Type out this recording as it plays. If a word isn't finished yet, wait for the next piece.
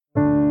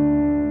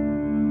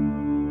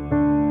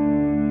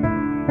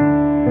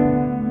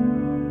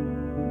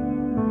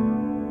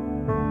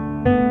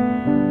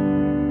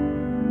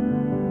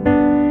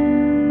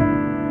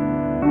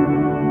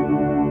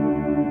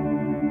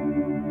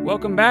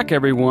Welcome back,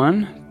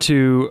 everyone,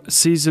 to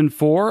Season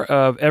 4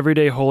 of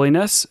Everyday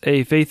Holiness,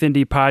 a Faith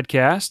Indie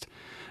podcast.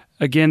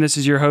 Again, this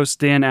is your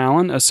host, Dan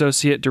Allen,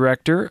 Associate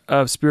Director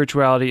of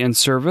Spirituality and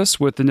Service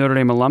with the Notre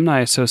Dame Alumni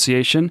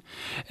Association,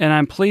 and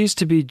I'm pleased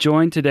to be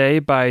joined today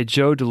by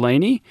Joe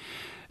Delaney.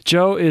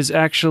 Joe is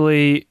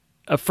actually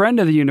a friend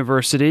of the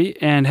university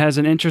and has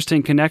an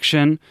interesting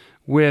connection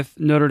with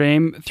Notre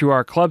Dame through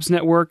our clubs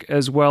network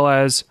as well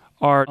as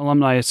our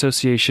Alumni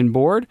Association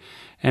board.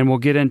 And we'll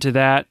get into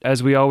that,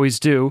 as we always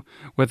do,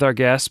 with our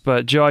guests.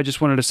 But Joe, I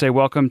just wanted to say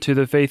welcome to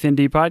the Faith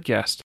Indie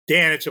podcast.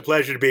 Dan, it's a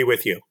pleasure to be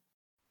with you.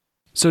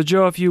 So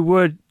Joe, if you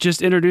would, just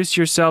introduce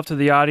yourself to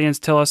the audience.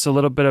 Tell us a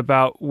little bit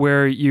about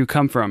where you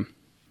come from.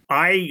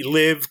 I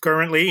live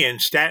currently in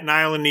Staten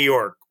Island, New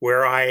York,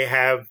 where I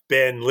have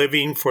been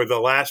living for the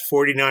last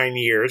 49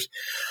 years.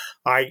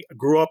 I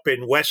grew up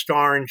in West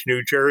Orange,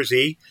 New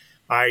Jersey.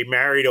 I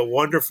married a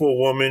wonderful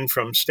woman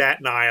from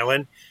Staten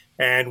Island.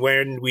 And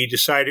when we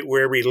decided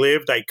where we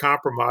lived, I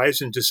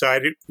compromised and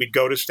decided we'd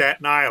go to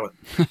Staten Island.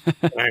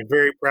 I'm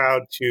very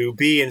proud to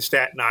be in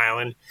Staten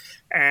Island.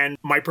 And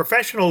my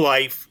professional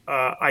life,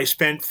 I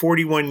spent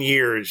 41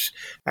 years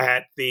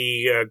at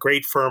the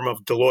great firm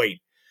of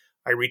Deloitte.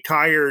 I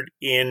retired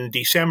in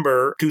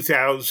December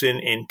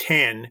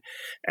 2010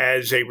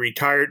 as a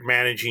retired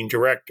managing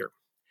director.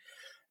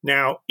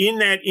 Now, in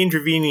that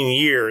intervening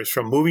years,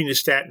 from moving to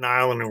Staten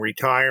Island and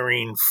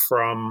retiring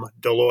from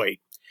Deloitte,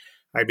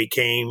 I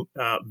became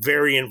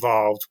very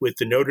involved with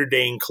the Notre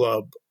Dame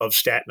Club of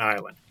Staten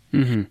Island.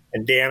 Mm-hmm.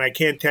 And Dan, I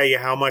can't tell you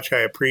how much I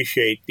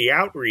appreciate the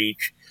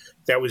outreach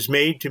that was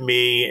made to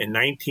me in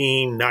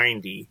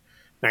 1990,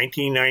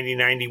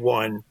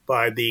 91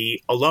 by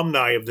the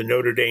alumni of the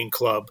Notre Dame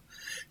Club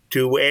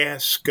to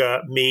ask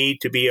me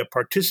to be a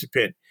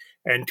participant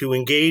and to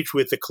engage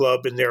with the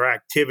club in their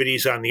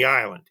activities on the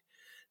island.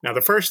 Now,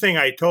 the first thing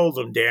I told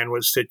them, Dan,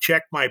 was to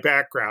check my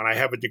background. I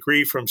have a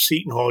degree from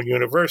Seton Hall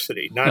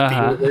University, not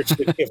the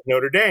University of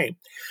Notre Dame.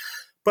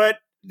 But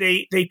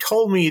they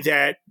told me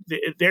that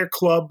their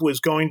club was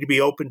going to be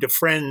open to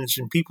friends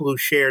and people who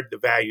shared the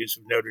values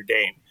of Notre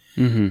Dame.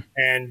 Mm-hmm.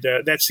 And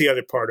that's the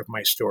other part of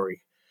my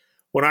story.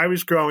 When I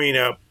was growing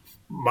up,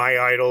 my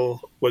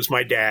idol was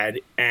my dad.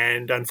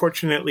 And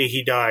unfortunately,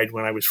 he died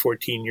when I was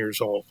 14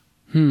 years old.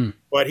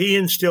 But he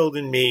instilled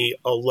in me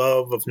a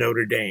love of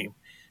Notre Dame.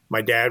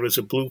 My dad was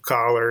a blue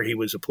collar. He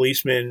was a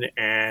policeman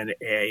and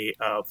a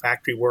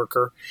factory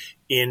worker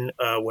in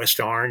West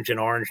Orange in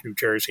Orange, New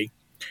Jersey.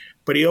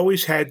 But he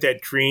always had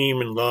that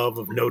dream and love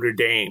of Notre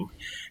Dame.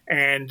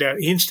 And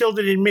he instilled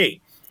it in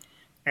me.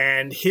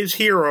 And his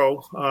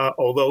hero,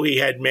 although he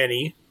had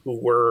many who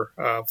were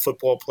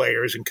football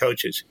players and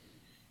coaches,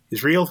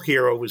 his real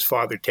hero was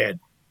Father Ted.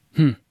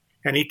 And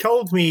he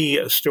told me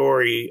a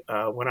story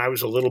when I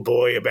was a little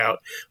boy about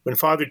when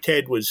Father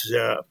Ted was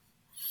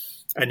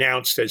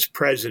announced as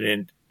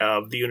president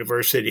of the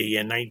university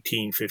in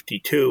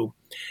 1952.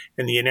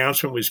 And the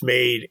announcement was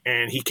made,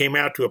 and he came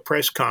out to a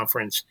press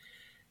conference,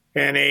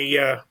 and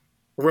a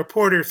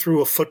reporter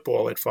threw a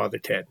football at Father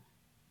Ted,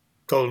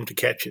 told him to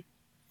catch it.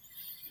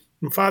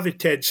 And Father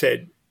Ted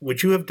said,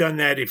 "Would you have done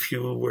that if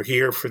you were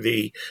here for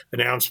the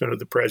announcement of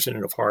the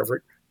president of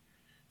Harvard?"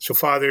 So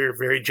Father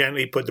very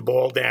gently put the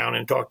ball down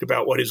and talked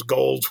about what his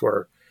goals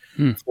were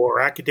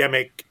for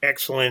academic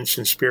excellence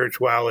and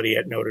spirituality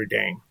at Notre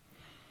Dame.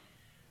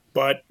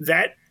 But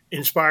that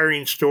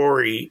inspiring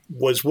story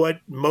was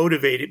what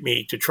motivated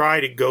me to try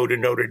to go to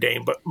Notre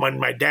Dame. But when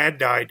my dad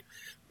died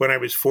when I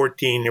was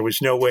 14, there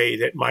was no way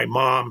that my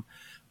mom,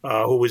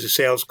 who was a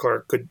sales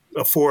clerk, could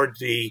afford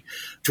the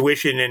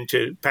tuition and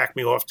to pack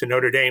me off to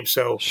Notre Dame.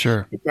 So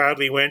I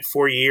proudly went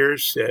 4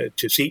 years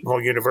to Seton Hall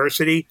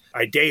University.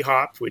 I day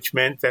hopped, which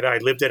meant that I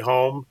lived at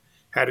home,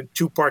 had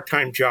 2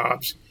 part-time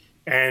jobs,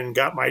 and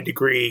got my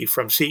degree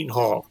from Seton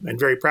Hall, and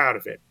very proud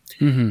of it.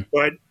 Mm-hmm.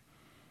 But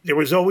there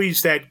was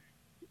always that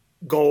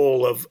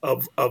goal of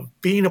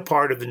being a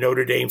part of the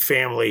Notre Dame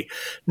family,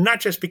 not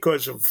just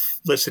because of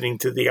listening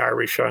to the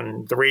Irish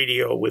on the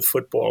radio with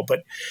football,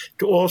 but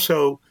to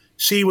also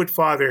see what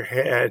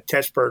Father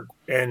Tesberg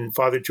and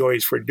Father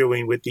Joyce were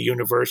doing with the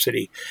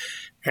university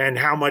and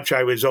how much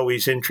I was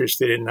always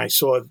interested in. I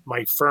saw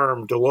my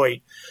firm,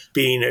 Deloitte,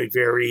 being a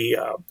very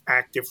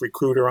active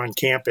recruiter on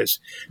campus.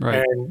 Right.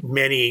 And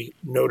many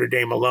Notre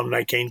Dame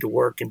alumni came to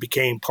work and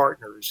became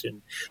partners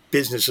and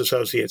business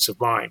associates of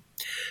mine.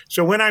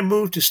 So when I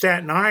moved to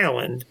Staten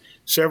Island,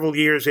 several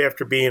years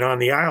after being on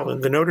the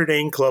island, the Notre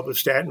Dame Club of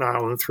Staten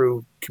Island,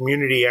 through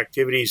community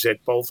activities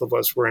that both of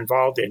us were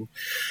involved in,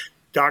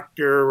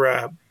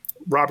 Dr.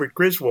 Robert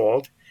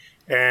Griswold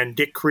and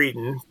Dick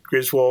Creedon,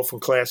 Griswold from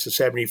class of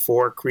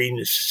 74, Creedon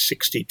is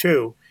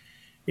 62,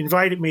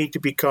 invited me to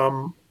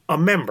become a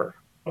member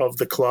of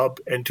the club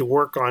and to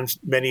work on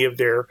many of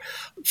their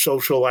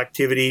social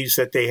activities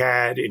that they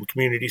had in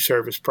community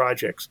service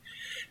projects.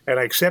 And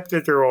I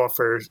accepted their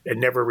offers and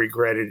never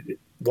regretted it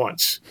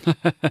once.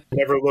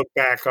 Never looked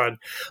back on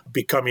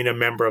becoming a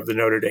member of the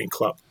Notre Dame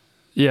Club.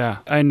 Yeah,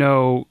 I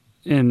know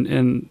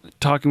in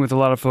talking with a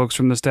lot of folks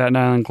from the Staten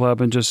Island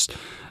Club and just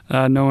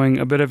knowing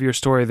a bit of your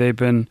story, they've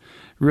been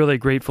really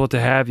grateful to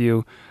have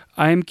you.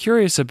 I am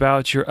curious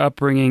about your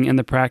upbringing and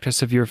the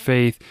practice of your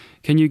faith.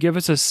 Can you give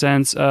us a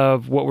sense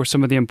of what were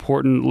some of the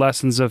important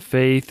lessons of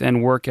faith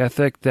and work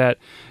ethic that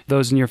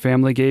those in your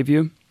family gave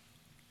you?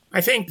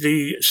 I think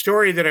the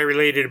story that I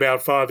related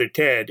about Father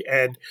Ted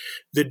and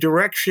the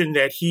direction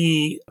that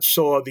he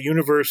saw the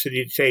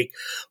university to take,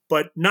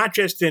 but not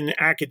just in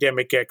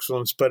academic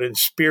excellence, but in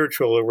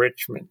spiritual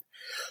enrichment.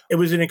 It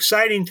was an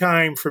exciting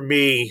time for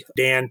me,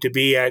 Dan, to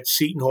be at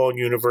Seton Hall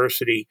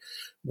University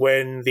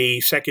when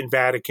the Second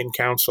Vatican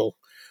Council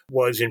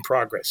was in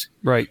progress.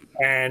 Right.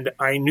 And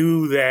I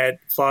knew that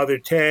Father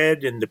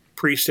Ted and the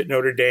priest at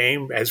Notre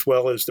Dame, as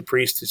well as the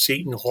priest at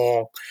Seton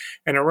Hall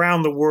and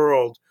around the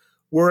world,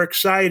 were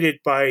excited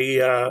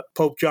by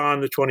Pope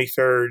John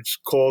XXIII's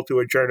call to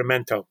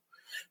aggiornamento,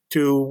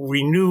 to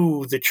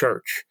renew the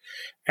church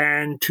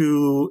and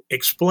to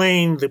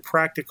explain the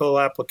practical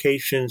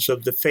applications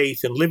of the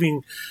faith and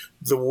living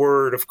the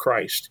word of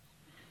Christ.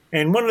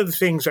 And one of the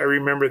things I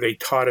remember they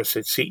taught us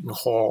at Seton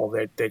Hall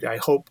that I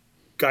hope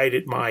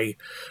guided my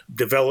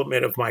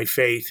development of my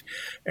faith,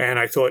 and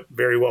I thought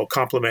very well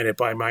complemented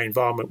by my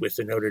involvement with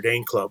the Notre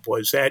Dame Club,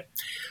 was that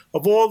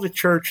of all the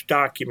church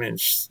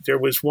documents, there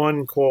was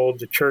one called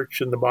The Church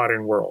in the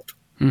Modern World.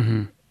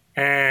 Mm-hmm.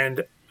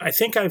 And I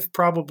think I've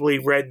probably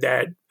read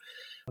that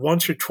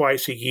once or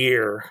twice a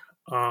year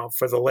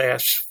for the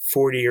last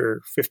 40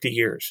 or 50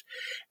 years.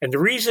 And the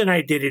reason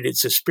I did it,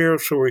 it's a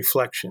spiritual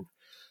reflection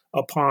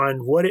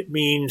upon what it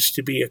means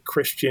to be a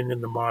Christian in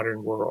the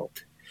modern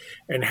world,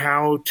 and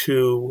how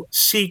to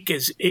seek,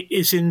 as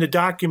is in the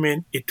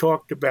document, it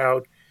talked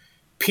about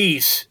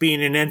peace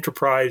being an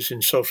enterprise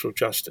in social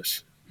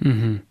justice.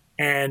 Mm-hmm.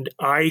 And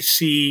I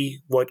see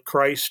what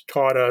Christ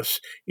taught us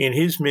in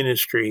his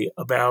ministry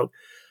about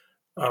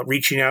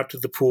reaching out to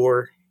the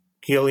poor,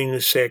 healing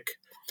the sick.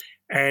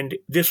 And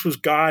this was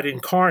God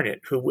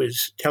incarnate who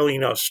was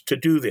telling us to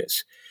do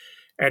this.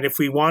 And if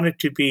we wanted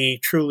to be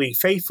truly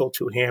faithful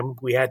to him,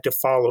 we had to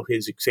follow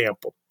his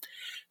example.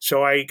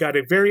 So I got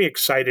very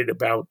excited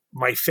about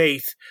my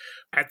faith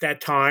at that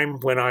time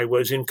when I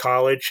was in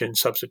college and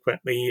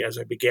subsequently as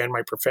I began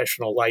my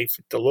professional life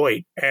at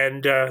Deloitte.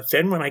 And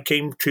then when I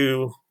came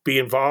to be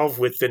involved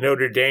with the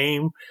Notre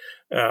Dame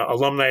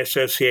Alumni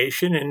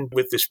Association and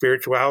with the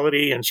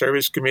Spirituality and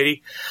Service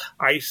Committee,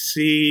 I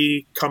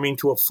see coming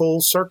to a full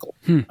circle,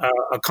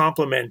 a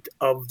complement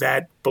of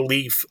that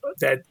belief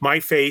that my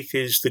faith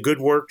is the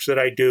good works that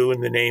I do in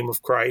the name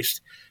of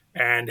Christ,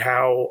 and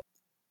how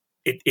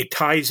it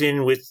ties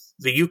in with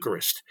the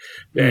Eucharist,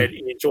 that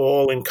it's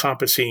all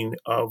encompassing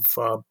of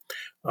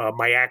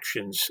my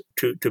actions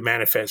to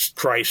manifest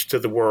Christ to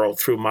the world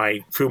through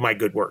my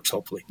good works,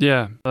 hopefully.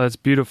 Yeah, that's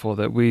beautiful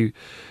that we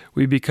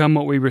become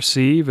what we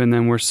receive, and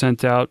then we're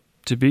sent out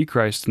to be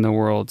Christ in the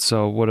world.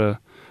 So what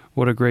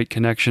a great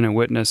connection and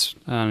witness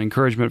and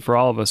encouragement for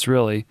all of us,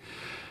 really.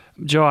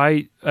 Joe,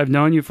 I've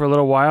known you for a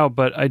little while,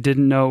 but I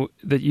didn't know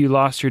that you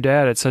lost your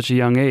dad at such a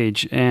young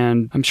age.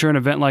 And I'm sure an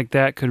event like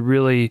that could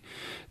really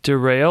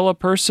derail a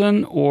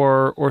person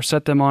or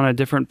set them on a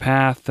different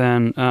path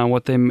than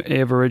what they may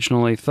have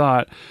originally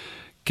thought.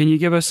 Can you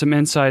give us some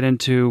insight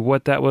into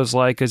what that was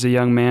like as a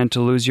young man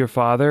to lose your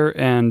father,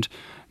 and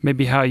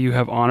maybe how you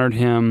have honored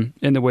him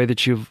in the way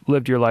that you've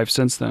lived your life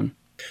since then?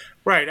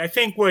 Right. I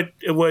think what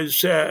it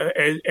was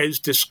as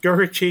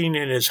discouraging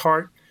and as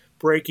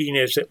heartbreaking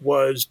as it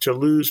was to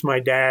lose my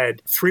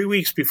dad 3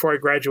 weeks before I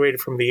graduated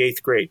from the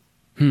 8th grade.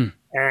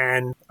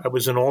 And I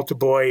was an altar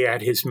boy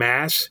at his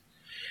Mass.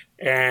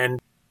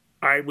 And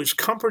I was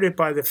comforted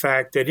by the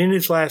fact that in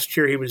his last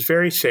year, he was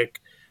very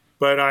sick,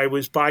 but I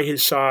was by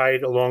his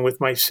side along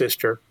with my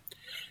sister.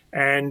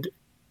 And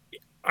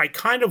I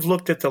kind of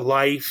looked at the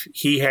life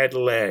he had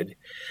led.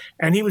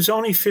 And he was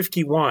only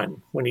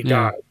 51 when he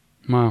died.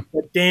 Wow.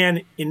 But Dan,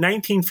 in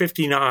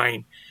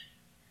 1959,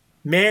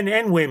 men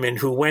and women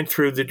who went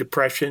through the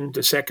Depression,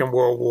 the Second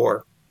World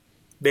War,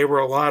 they were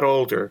a lot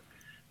older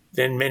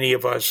than many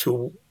of us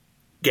who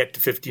get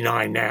to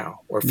 59 now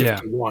or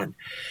 51.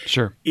 Yeah,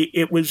 sure.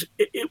 It was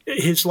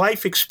his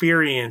life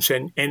experience.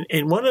 And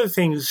one of the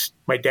things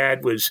my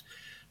dad was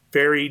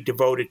very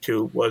devoted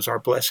to was Our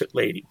Blessed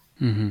Lady.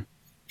 Mm-hmm.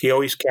 He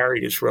always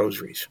carried his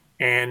rosaries.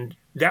 And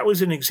that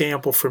was an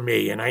example for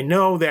me. And I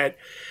know that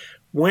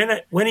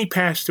when he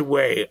passed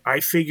away, I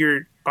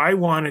figured I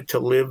wanted to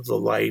live the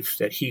life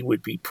that he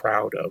would be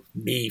proud of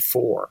me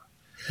for.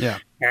 Yeah.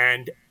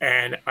 And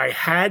I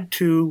had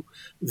to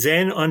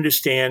then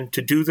understand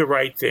to do the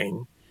right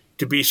thing,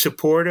 to be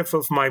supportive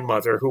of my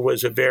mother, who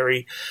was a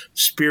very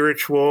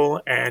spiritual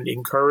and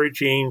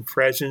encouraging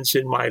presence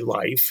in my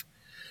life.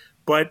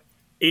 But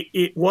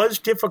it was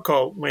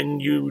difficult when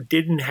you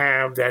didn't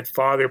have that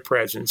father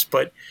presence,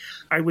 but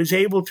I was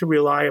able to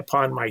rely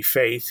upon my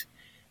faith.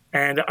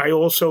 And I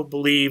also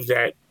believe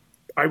that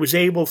I was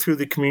able, through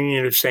the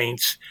communion of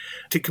saints,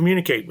 to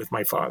communicate with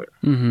my father.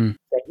 Mm-hmm.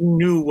 That he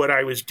knew what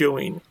I was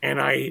doing.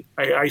 And I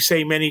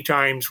say many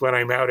times when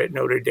I'm out at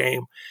Notre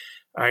Dame,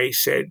 I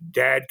said,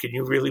 Dad, can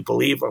you really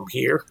believe I'm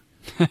here?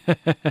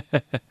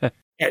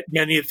 at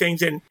many of the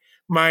things. And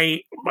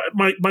my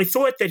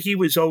thought that he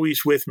was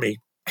always with me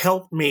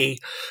helped me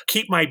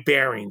keep my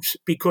bearings,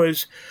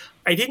 because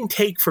I didn't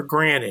take for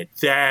granted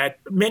that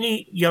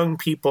many young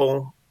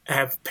people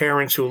have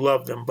parents who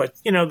love them, but,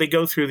 they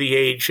go through the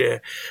age,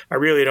 I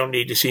really don't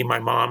need to see my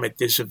mom at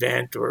this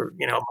event, or,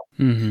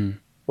 Mm-hmm.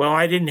 Well,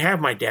 I didn't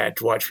have my dad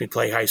to watch me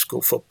play high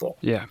school football.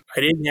 Yeah. I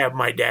didn't have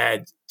my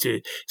dad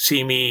to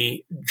see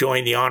me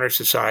join the honor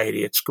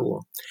society at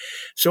school.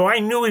 So I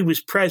knew he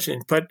was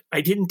present, but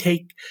I didn't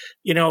take,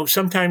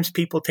 sometimes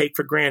people take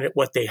for granted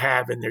what they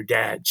have in their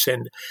dads.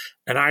 And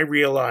I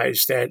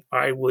realized that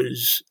I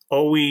was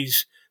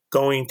always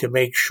going to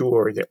make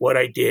sure that what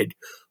I did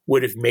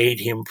would have made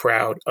him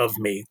proud of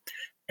me.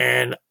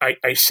 And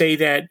I say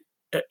that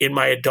in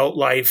my adult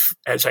life,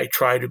 as I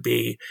try to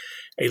be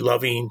a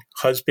loving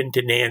husband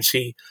to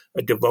Nancy,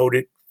 a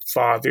devoted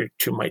father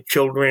to my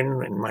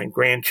children and my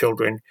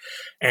grandchildren,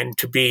 and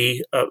to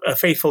be a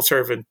faithful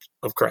servant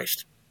of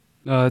Christ.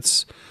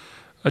 It's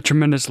a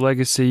tremendous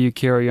legacy you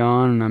carry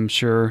on, and I'm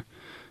sure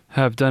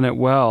have done it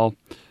well.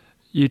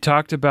 You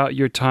talked about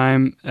your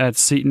time at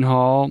Seton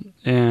Hall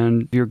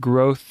and your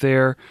growth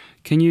there.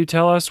 Can you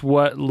tell us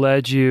what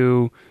led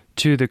you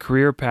to the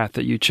career path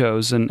that you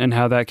chose and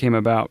how that came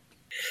about?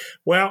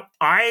 Well,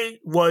 I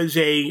was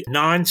a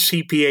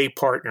non-CPA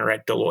partner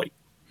at Deloitte.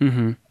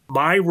 Mm-hmm.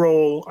 My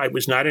role, I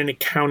was not an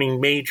accounting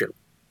major,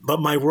 but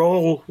my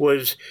role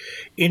was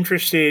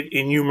interested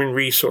in human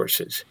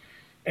resources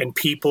and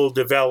people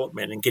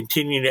development and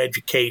continuing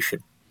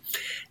education.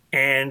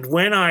 And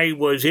when I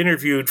was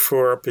interviewed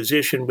for a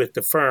position with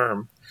the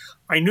firm,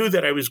 I knew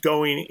that I was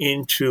going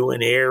into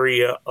an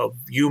area of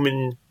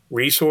human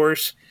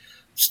resource,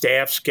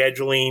 staff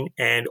scheduling,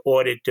 and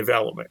audit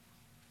development.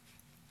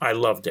 I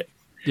loved it.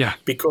 Yeah.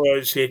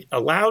 Because it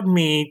allowed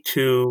me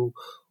to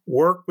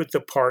work with the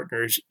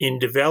partners in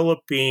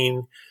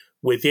developing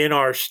within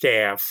our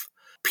staff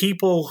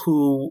people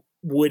who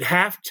would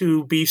have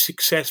to be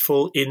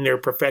successful in their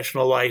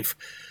professional life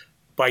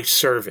by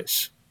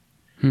service.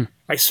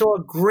 I saw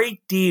a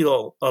great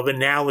deal of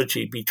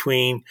analogy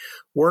between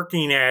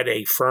working at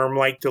a firm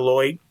like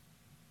Deloitte,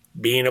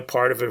 being a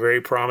part of a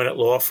very prominent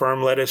law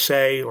firm, let us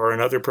say, or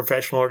another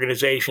professional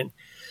organization,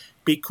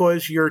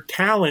 because your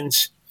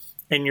talents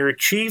and your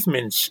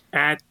achievements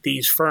at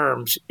these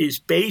firms is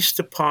based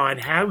upon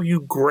how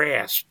you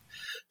grasp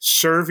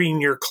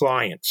serving your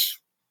clients.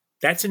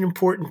 That's an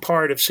important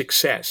part of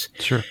success.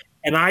 Sure.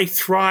 And I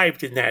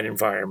thrived in that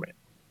environment.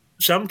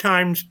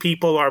 Sometimes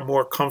people are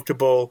more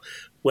comfortable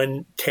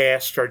when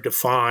tasks are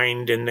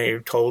defined and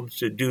they're told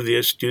to do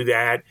this, do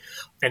that,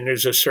 and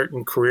there's a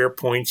certain career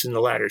points in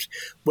the ladders.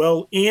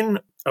 Well, in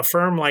a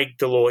firm like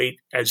Deloitte,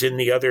 as in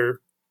the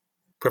other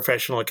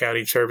professional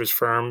accounting service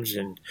firms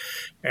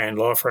and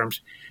law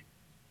firms,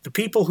 the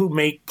people who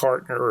make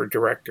partner or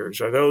directors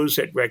are those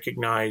that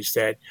recognize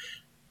that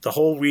the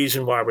whole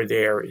reason why we're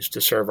there is to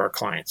serve our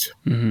clients.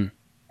 Mm-hmm.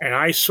 And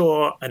I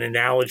saw an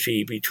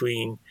analogy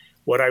between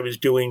what I was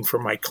doing for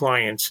my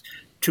clients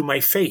to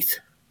my faith.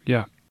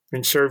 Yeah.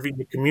 In serving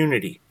the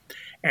community.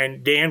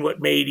 And Dan, what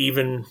made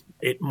even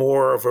it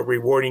more of a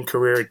rewarding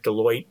career at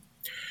Deloitte,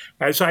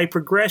 as I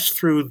progressed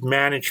through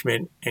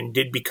management and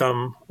did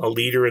become a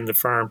leader in the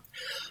firm,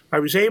 I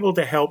was able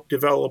to help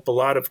develop a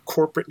lot of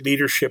corporate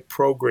leadership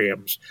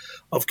programs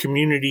of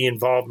community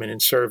involvement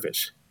and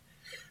service,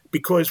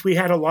 because we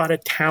had a lot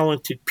of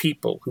talented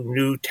people who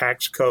knew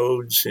tax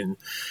codes and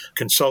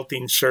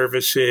consulting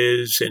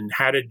services and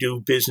how to do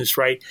business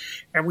right.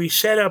 And we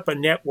set up a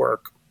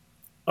network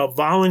of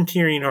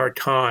volunteering our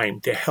time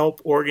to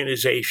help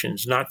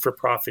organizations,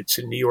 not-for-profits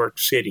in New York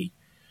City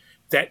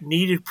that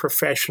needed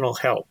professional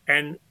help.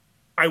 And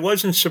I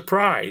wasn't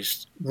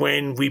surprised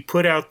when we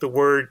put out the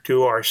word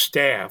to our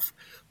staff,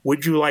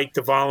 would you like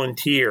to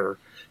volunteer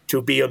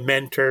to be a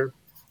mentor,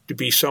 to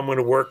be someone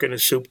to work in a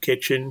soup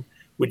kitchen?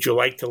 Would you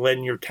like to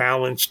lend your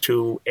talents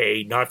to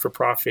a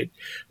not-for-profit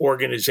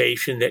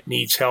organization that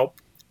needs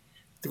help?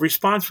 The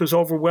response was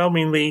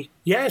overwhelmingly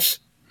yes.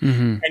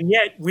 Mm-hmm. And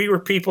yet we were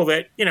people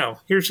that,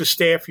 here's a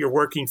staff, you're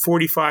working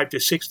 45 to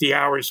 60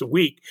 hours a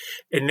week.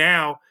 And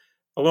now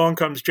along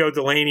comes Joe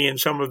Delaney and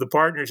some of the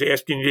partners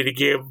asking you to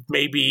give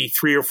maybe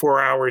 3 or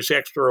 4 hours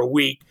extra a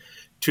week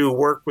to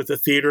work with a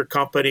theater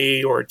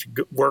company or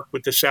to work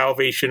with the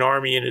Salvation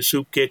Army in a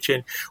soup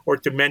kitchen or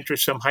to mentor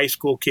some high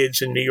school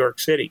kids in New York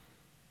City.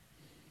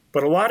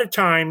 But a lot of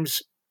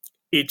times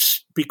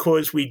it's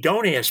because we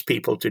don't ask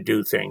people to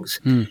do things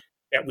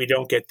that we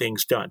don't get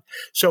things done.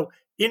 So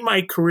in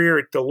my career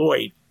at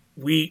Deloitte,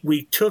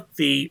 we took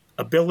the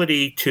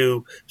ability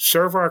to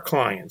serve our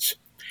clients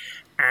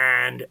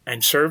and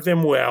serve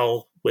them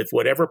well with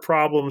whatever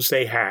problems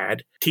they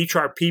had, teach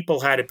our people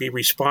how to be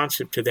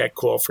responsive to that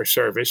call for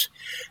service,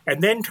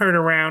 and then turn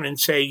around and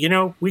say,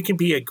 we can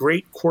be a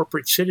great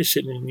corporate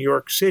citizen in New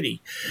York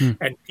City,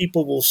 and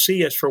people will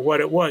see us for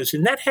what it was.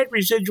 And that had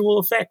residual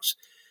effects.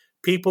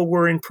 People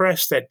were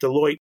impressed that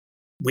Deloitte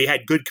we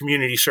had good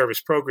community service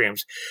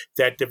programs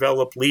that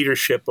developed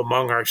leadership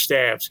among our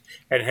staffs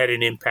and had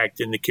an impact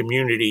in the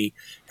community,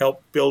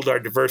 helped build our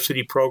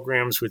diversity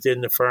programs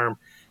within the firm,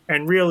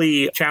 and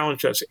really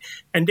challenged us.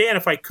 And Dan,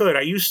 if I could,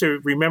 I used to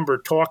remember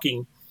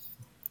talking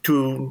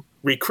to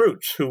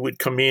recruits who would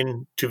come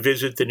in to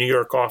visit the New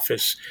York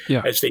office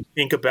as they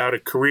think about a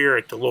career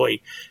at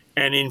Deloitte.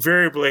 And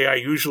invariably, I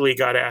usually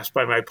got asked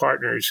by my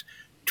partners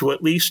to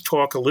at least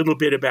talk a little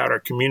bit about our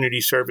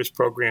community service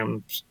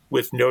programs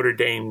with Notre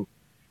Dame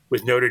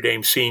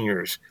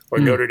seniors or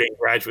Notre Dame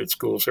graduate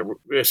schools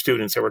or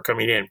students that were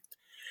coming in.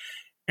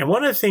 And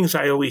one of the things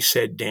I always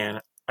said,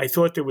 Dan, I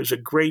thought there was a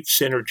great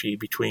synergy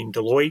between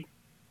Deloitte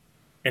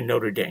and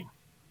Notre Dame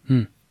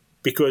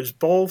because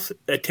both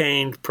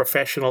attained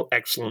professional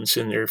excellence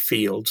in their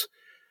fields,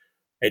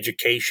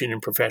 education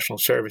and professional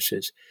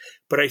services.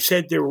 But I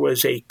said there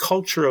was a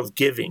culture of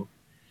giving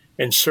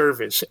and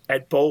service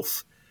at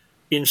both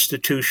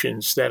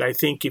institutions that I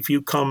think if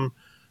you come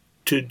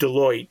to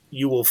Deloitte,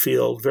 you will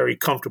feel very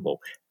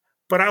comfortable.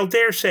 But I'll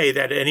dare say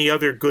that any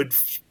other good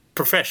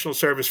professional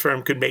service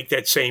firm could make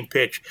that same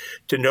pitch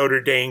to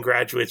Notre Dame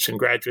graduates and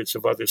graduates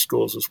of other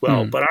schools as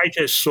well. But I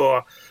just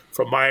saw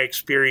from my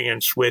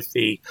experience with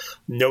the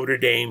Notre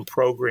Dame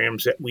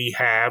programs that we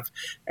have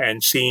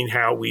and seeing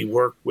how we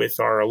work with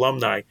our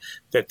alumni,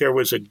 that there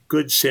was a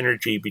good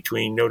synergy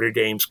between Notre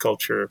Dame's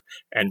culture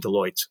and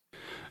Deloitte's.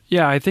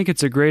 Yeah, I think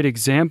it's a great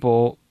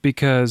example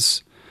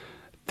because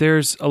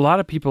there's a lot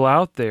of people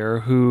out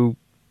there who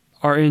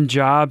are in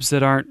jobs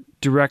that aren't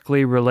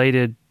directly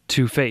related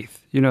to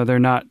faith. You know, they're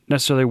not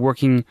necessarily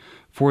working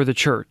for the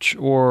church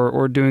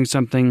or doing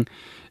something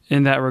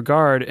in that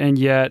regard. And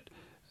yet,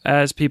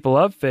 as people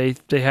of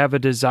faith, they have a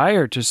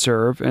desire to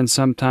serve and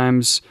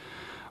sometimes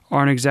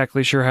aren't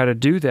exactly sure how to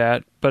do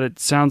that. But it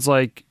sounds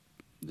like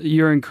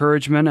your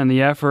encouragement and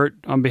the effort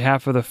on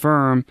behalf of the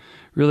firm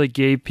really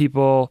gave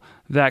people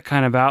that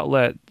kind of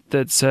outlet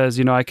that says,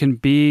 you know, I can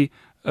be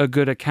a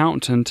good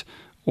accountant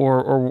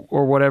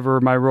or whatever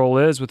my role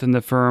is within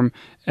the firm,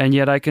 and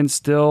yet I can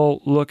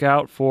still look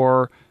out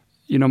for,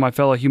 you know, my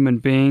fellow human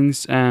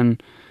beings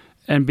and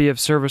be of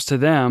service to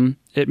them.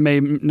 It may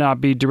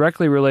not be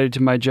directly related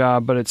to my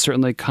job, but it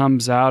certainly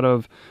comes out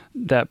of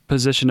that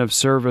position of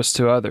service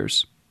to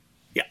others.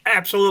 Yeah,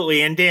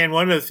 absolutely. And Dan,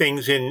 one of the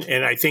things,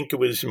 and I think it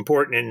was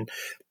important in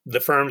the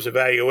firm's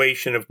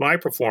evaluation of my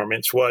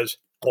performance was,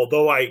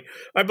 although I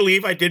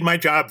believe I did my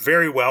job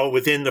very well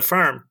within the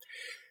firm,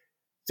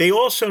 they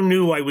also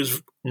knew I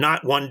was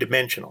not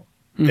one-dimensional,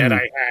 that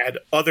I had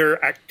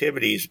other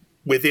activities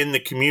within the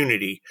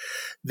community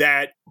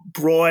that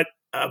brought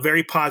a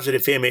very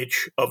positive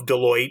image of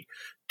Deloitte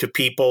to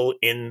people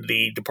in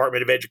the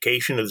Department of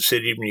Education of the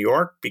City of New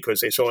York because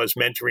they saw us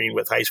mentoring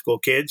with high school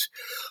kids,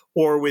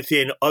 or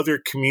within other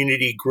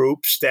community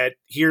groups that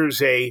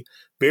here's a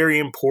very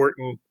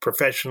important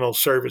professional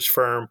service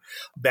firm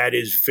that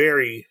is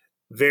very,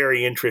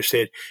 very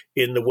interested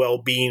in the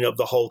well-being of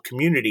the whole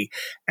community.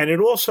 And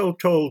it also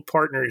told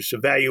partners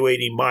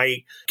evaluating my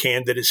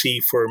candidacy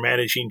for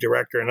managing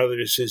director and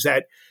others is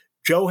that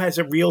Joe has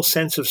a real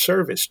sense of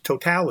service,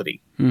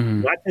 totality,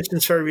 not just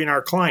in serving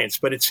our clients,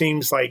 but it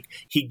seems like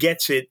he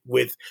gets it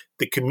with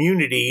the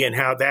community and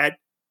how that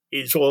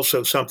is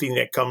also something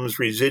that comes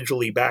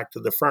residually back to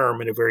the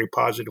firm in a very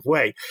positive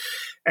way.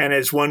 And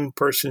as one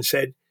person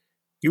said,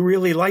 you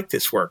really like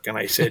this work? And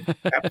I said,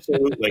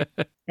 absolutely.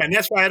 And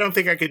that's why I don't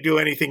think I could do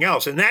anything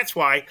else. And that's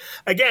why,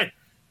 again,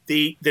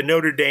 the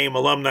Notre Dame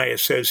Alumni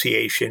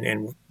Association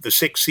and the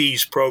 6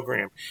 C's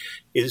program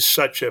is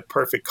such a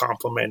perfect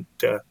complement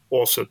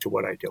also to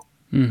what I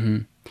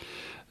do.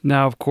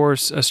 Now, of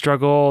course, a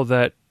struggle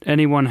that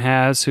anyone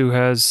has who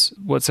has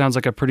what sounds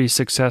like a pretty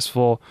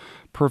successful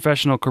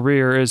professional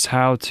career is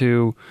how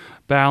to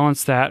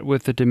balance that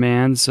with the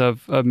demands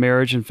of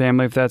marriage and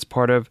family, if that's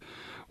part of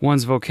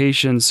one's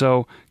vocation.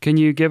 So can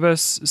you give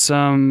us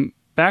some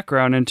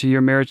background into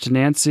your marriage to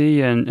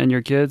Nancy and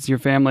your kids, your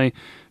family?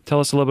 Tell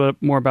us a little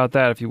bit more about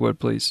that, if you would,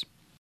 please.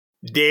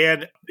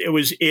 Dan,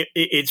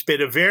 it's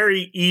been a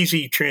very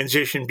easy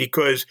transition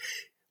because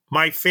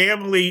my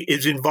family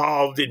is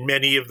involved in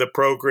many of the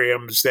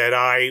programs that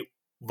I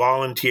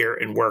volunteer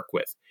and work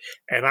with,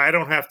 and I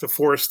don't have to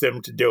force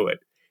them to do it.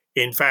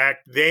 In fact,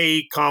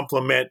 they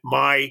complement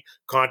my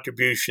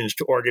contributions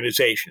to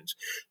organizations.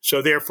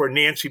 So therefore,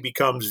 Nancy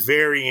becomes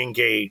very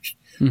engaged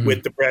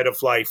with the Bread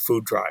of Life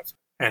food drive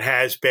and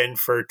has been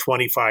for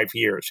 25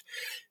 years.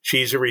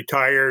 She's a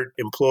retired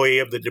employee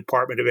of the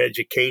Department of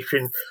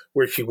Education,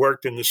 where she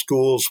worked in the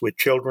schools with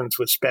children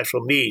with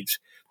special needs.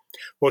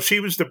 Well,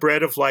 she was the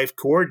Bread of Life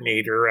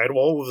coordinator at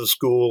all of the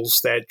schools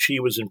that she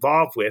was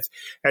involved with,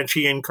 and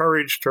she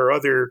encouraged her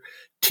other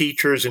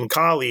teachers and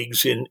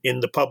colleagues in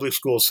the public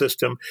school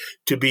system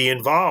to be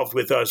involved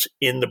with us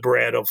in the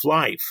Bread of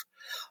Life.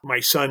 My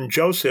son,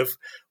 Joseph,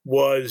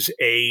 was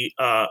a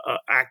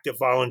active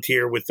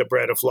volunteer with the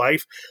Bread of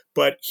Life,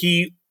 but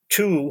he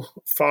too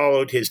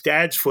followed his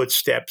dad's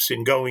footsteps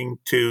in going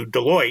to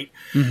Deloitte.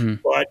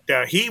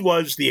 But he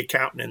was the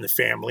accountant in the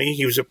family.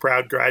 He was a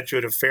proud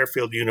graduate of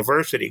Fairfield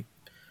University.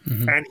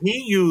 And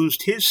he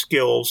used his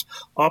skills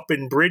up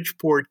in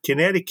Bridgeport,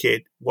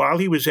 Connecticut, while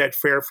he was at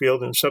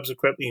Fairfield and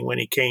subsequently when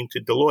he came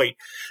to Deloitte,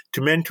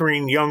 to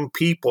mentoring young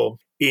people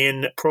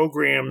in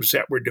programs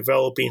that were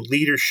developing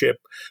leadership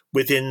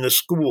within the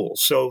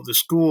schools. So the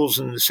schools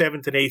in the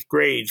 7th and 8th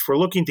grades were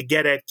looking to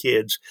get at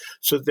kids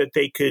so that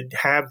they could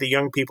have the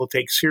young people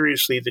take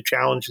seriously the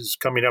challenges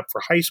coming up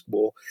for high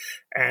school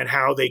and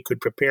how they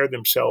could prepare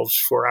themselves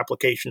for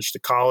applications to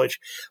college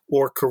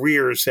or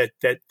careers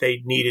that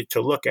they needed to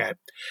look at.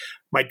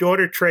 My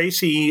daughter,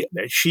 Tracy,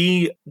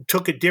 she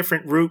took a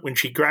different route when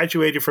she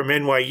graduated from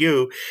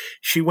NYU.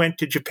 She went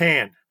to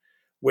Japan,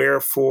 where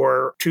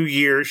for 2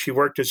 years she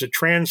worked as a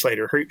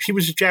translator. She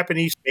was a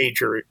Japanese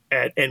major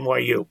at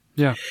NYU.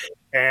 Yeah.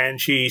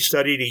 And she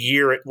studied a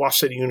year at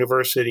Waseda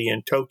University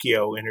in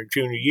Tokyo in her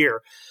junior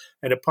year.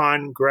 And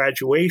upon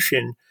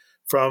graduation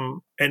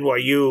from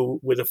NYU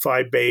with a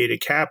Phi Beta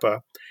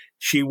Kappa,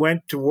 she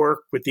went to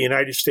work with the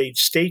United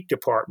States State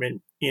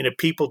Department in a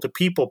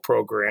people-to-people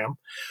program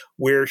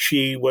where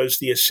she was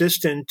the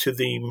assistant to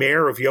the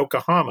mayor of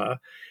Yokohama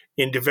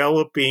in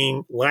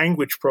developing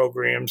language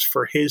programs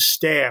for his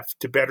staff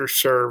to better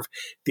serve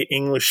the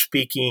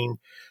English-speaking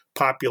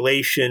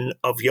population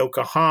of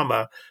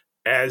Yokohama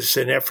as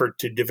an effort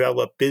to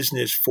develop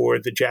business for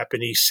the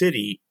Japanese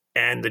city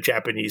and the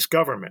Japanese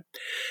government.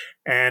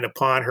 And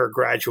upon her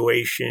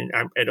graduation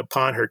and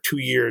upon her 2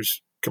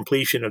 years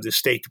completion of the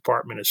State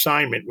Department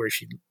assignment, where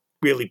she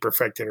really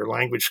perfected her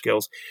language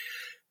skills,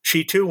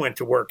 she too went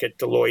to work at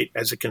Deloitte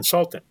as a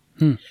consultant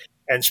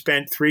and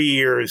spent 3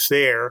 years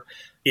there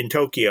in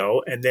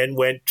Tokyo, and then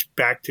went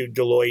back to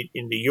Deloitte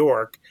in New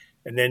York,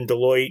 and then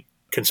Deloitte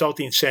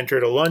Consulting Center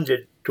to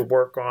London to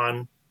work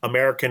on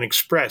American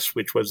Express,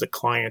 which was a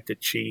client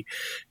that she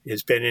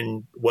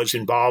was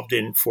involved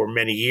in for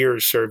many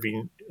years,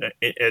 serving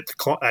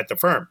at the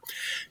firm.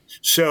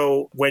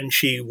 So when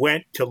she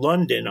went to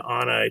London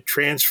on a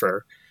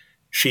transfer,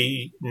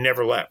 she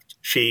never left.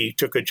 She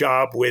took a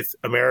job with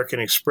American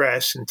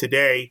Express, and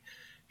today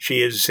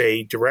she is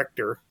a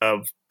director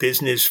of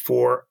business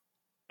for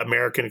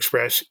American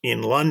Express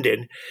in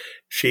London.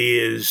 She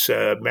is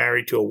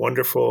married to a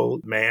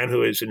wonderful man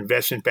who is an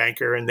investment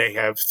banker, and they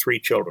have 3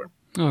 children.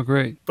 Oh,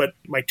 great. But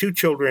my 2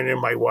 children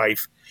and my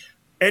wife,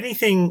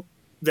 anything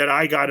that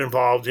I got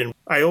involved in,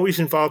 I always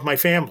involved my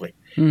family.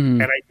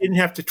 And I didn't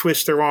have to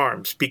twist their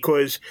arms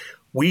because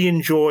we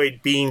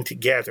enjoyed being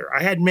together.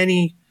 I had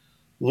many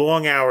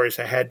long hours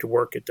I had to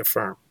work at the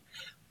firm,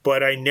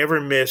 but I never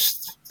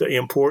missed the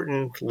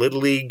important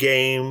Little League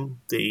game,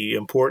 the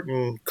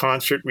important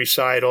concert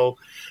recital,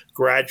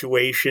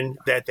 graduation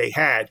that they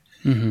had.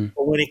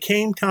 But when it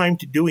came time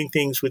to doing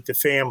things with the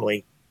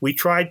family, we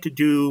tried to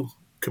do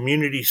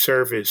community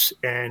service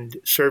and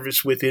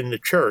service within the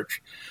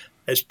church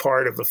as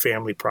part of a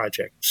family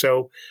project.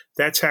 So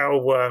that's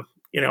how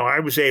I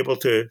was able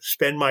to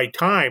spend my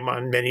time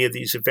on many of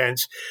these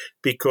events,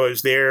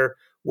 because they're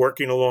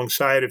working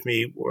alongside of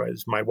me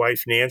was my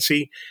wife,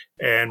 Nancy,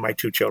 and my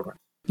 2 children.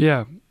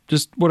 Yeah,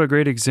 just what a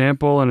great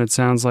example. And it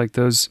sounds like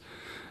those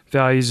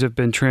values have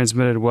been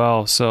transmitted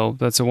well. So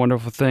that's a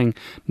wonderful thing.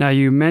 Now,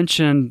 you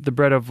mentioned the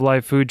Bread of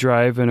Life food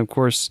drive, and of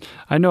course,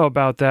 I know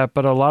about that,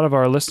 but a lot of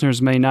our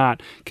listeners may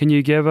not. Can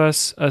you give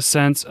us a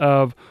sense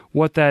of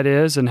what that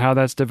is and how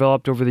that's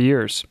developed over the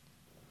years?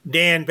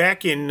 Dan,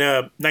 back in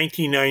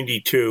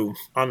 1992,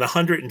 on the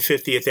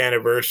 150th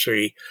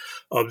anniversary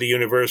of the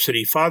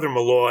university, Father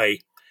Malloy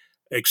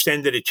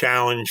extended a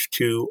challenge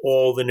to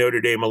all the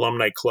Notre Dame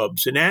alumni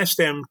clubs and asked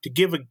them to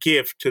give a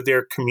gift to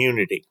their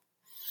community.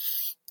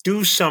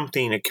 Do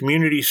something, a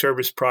community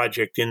service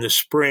project in the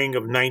spring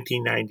of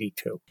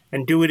 1992,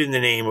 and do it in the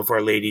name of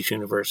Our Lady's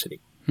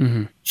University.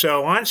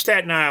 So on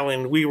Staten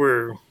Island, we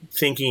were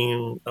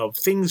thinking of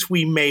things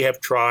we may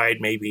have tried,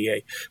 maybe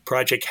a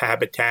Project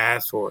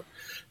Habitat, or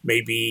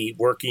maybe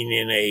working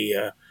in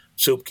a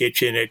soup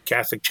kitchen at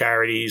Catholic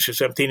Charities or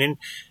something. And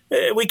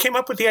we came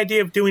up with the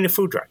idea of doing a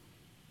food drive.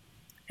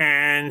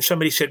 And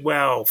somebody said,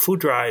 well, food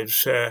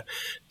drives, they're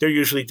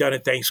usually done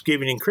at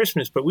Thanksgiving and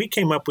Christmas. But we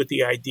came up with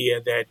the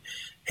idea that,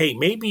 hey,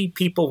 maybe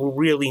people will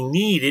really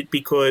need it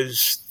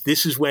because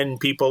this is when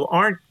people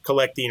aren't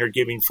collecting or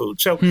giving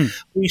food. So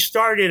we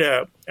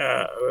started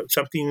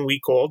something we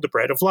called the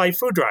Bread of Life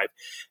food drive.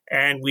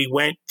 And we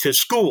went to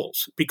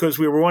schools because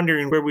we were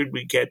wondering where would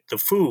we get the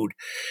food.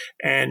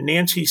 And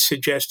Nancy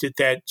suggested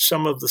that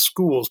some of the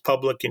schools,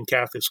 public and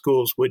Catholic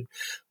schools,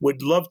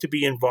 would love to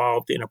be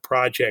involved in a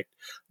project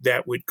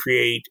that would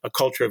create a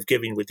culture of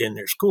giving within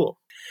their school.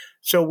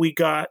 So we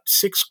got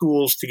 6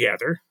 schools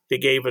together. They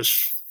gave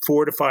us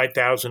 4,000 to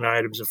 5,000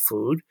 items of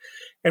food,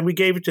 and we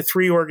gave it to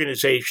 3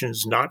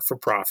 organizations, not for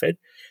profit,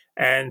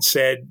 and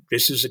said,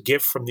 this is a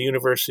gift from the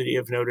University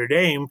of Notre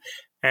Dame.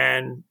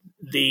 And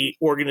the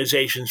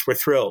organizations were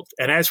thrilled.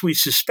 And as we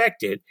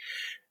suspected,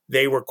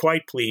 they were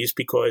quite pleased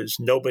because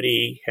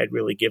nobody had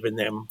really given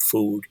them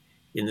food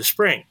in the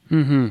spring.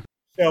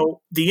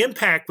 So the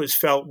impact was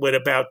felt when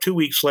about 2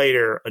 weeks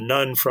later, a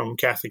nun from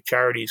Catholic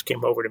Charities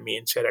came over to me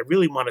and said, I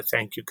really want to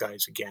thank you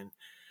guys again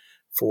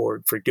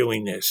for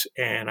doing this.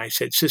 And I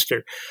said,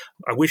 Sister,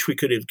 I wish we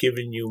could have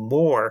given you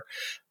more.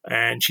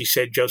 And she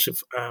said,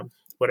 Joseph,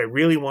 what I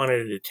really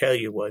wanted to tell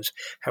you was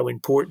how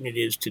important it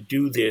is to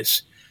do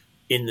this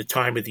in the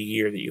time of the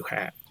year that you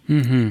have.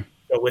 Mm-hmm.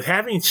 So with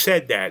having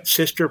said that,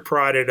 Sister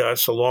prodded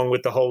us along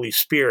with the Holy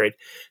Spirit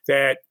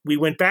that we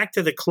went back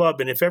to the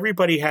club, and if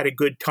everybody had a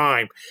good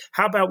time,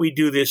 how about we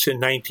do this in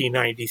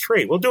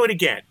 1993? We'll do it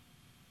again.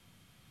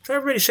 So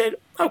everybody said,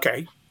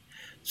 okay.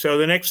 So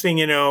the next thing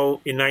you know,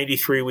 in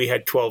 93, we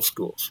had 12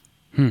 schools.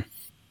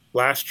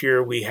 Last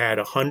year, we had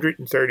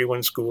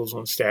 131 schools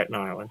on Staten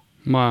Island.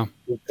 Wow.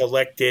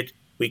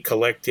 We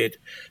collected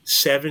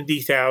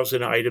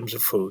 70,000 items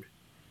of food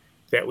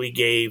that we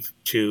gave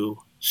to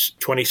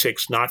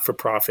 26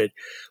 not-for-profit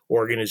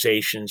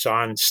organizations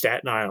on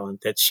Staten Island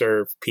that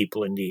serve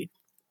people in need.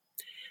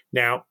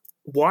 Now,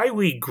 why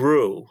we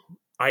grew,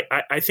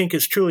 I think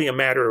is truly a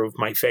matter of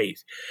my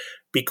faith,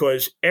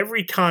 because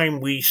every time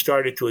we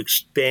started to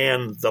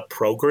expand the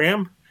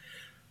program,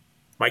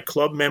 my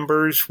club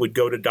members would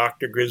go to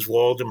Dr.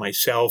 Griswold and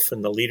myself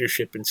and the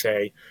leadership and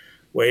say,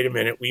 wait a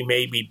minute, we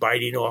may be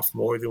biting off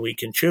more than we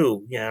can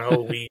chew. You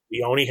know, we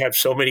only have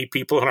so many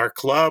people in our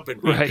club.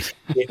 And right.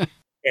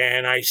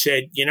 And I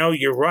said,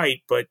 you're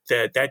right, but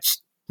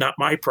that's not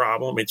my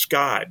problem. It's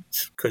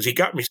God's, because he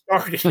got me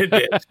started in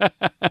this.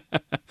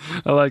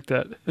 I like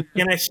that.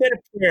 And I said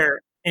a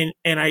prayer,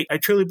 and I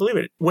truly believe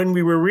it. When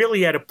we were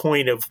really at a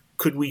point of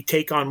could we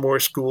take on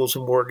more schools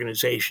and more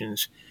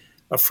organizations,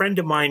 a friend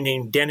of mine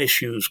named Dennis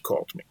Hughes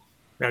called me.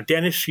 Now,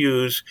 Dennis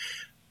Hughes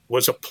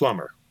was a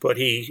plumber, but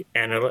he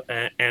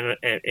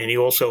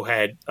also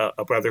had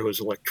a brother who was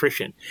an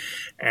electrician.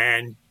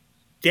 And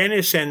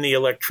Dennis and the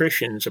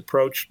electricians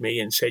approached me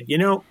and said,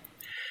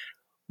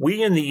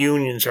 we in the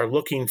unions are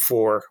looking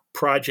for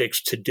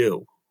projects to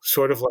do,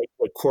 sort of like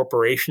what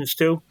corporations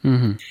do.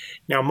 Mm-hmm.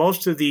 Now,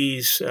 most of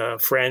these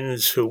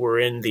friends who were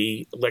in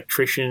the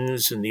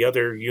electricians and the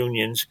other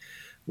unions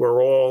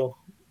were all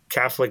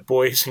Catholic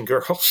boys and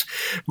girls,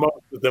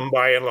 most of them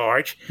by and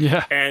large.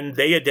 Yeah. And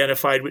they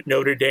identified with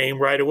Notre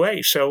Dame right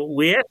away. So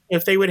we asked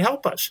if they would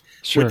help us.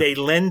 Sure. Would they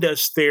lend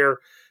us their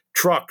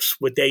trucks?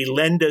 Would they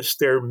lend us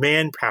their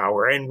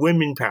manpower and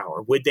women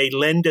power? Would they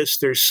lend us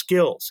their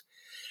skills?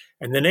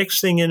 And the next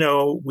thing you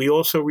know, we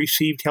also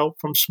received help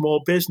from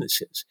small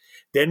businesses.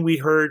 Then we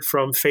heard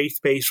from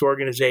faith-based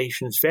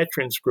organizations,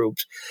 veterans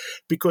groups,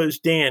 because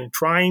Dan,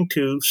 trying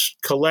to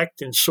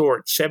collect and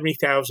sort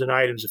 70,000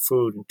 items of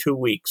food in 2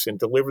 weeks and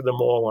deliver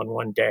them all on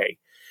one day,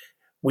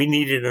 we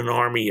needed an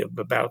army of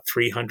about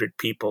 300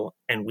 people,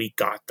 and we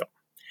got them,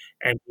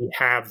 and we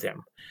have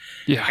them.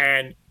 Yeah.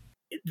 And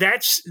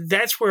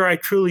that's where I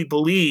truly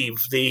believe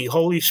the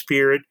Holy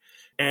Spirit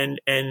and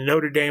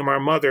Notre Dame, our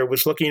mother,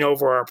 was looking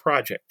over our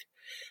project.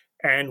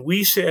 And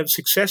we have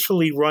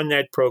successfully run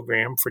that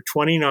program for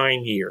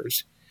 29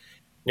 years.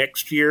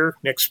 Next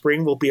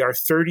spring, will be our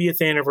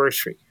 30th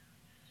anniversary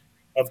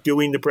of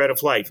doing the Bread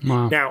of Life.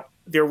 Wow. Now,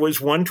 there was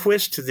one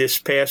twist to this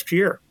past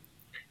year.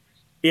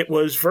 It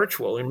was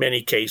virtual in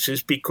many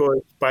cases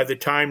because by the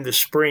time the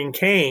spring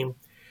came,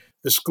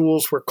 the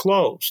schools were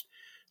closed.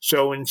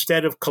 So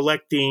instead of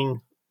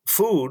collecting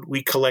food,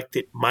 we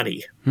collected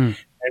money.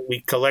 And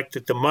we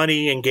collected the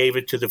money and gave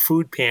it to the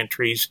food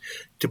pantries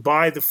to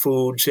buy the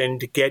foods and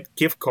to get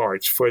gift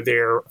cards for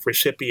their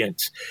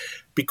recipients.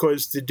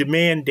 Because the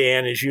demand,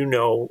 Dan, as you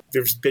know,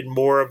 there's been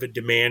more of a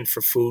demand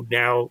for food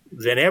now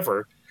than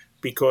ever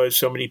because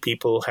so many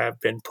people have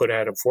been put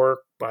out of work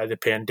by the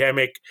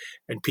pandemic,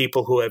 and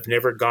people who have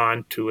never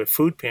gone to a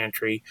food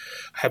pantry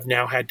have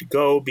now had to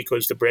go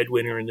because the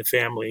breadwinner in the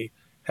family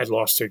had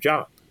lost their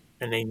job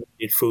and they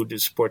needed food to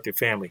support their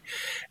family.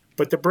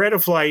 But the Bread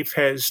of Life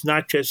has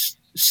not just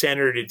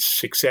centered its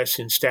success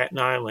in Staten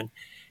Island,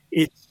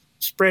 it's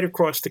spread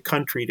across the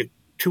country to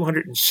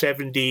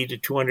 270 to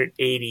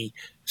 280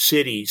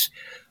 cities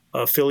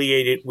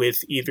affiliated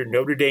with either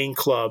Notre Dame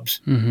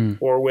clubs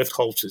or with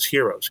Holtz's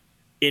Heroes.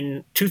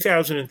 In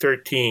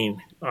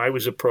 2013, I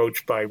was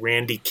approached by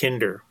Randy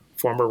Kinder,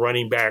 former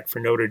running back for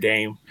Notre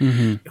Dame,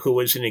 who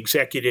is an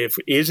executive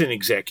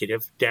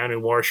down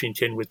in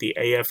Washington with the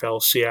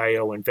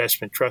AFL-CIO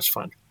Investment Trust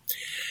Fund.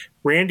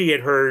 Randy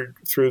had heard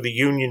through the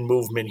union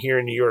movement here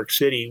in New York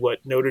City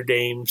what Notre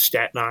Dame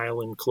Staten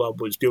Island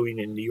Club was doing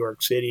in New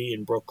York City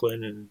and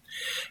Brooklyn, and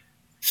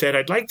said,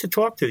 I'd like to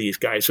talk to these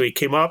guys. So he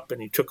came up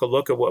and he took a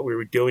look at what we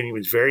were doing. He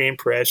was very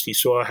impressed. He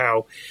saw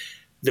how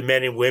the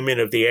men and women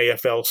of the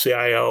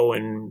AFL-CIO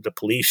and the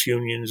police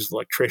unions, the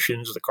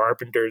electricians, the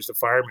carpenters, the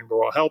firemen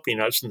were all helping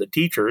us, and the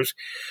teachers.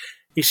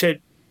 He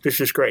said,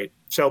 this is great.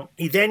 So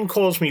he then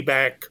calls me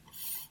back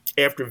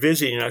after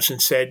visiting us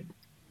and said,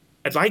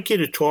 I'd like you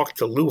to talk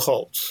to Lou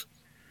Holtz.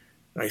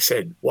 I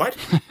said, what?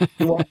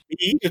 You want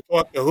me to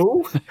talk to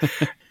who?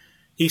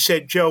 He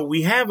said, Joe,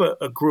 we have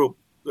a group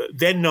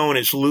then known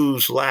as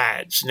Lou's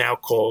Lads, now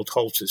called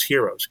Holtz's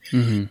Heroes.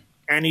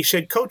 And he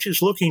said, Coach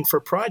is looking for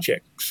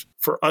projects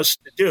for us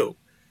to do.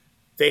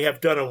 They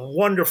have done a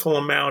wonderful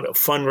amount of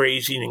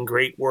fundraising and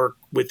great work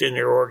within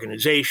their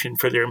organization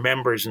for their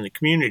members in the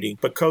community,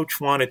 but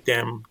Coach wanted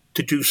them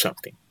to do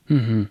something.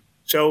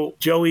 So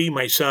Joey,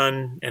 my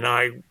son, and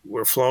I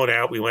were flown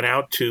out. We went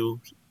out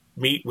to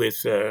meet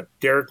with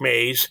Derek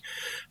Mays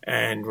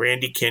and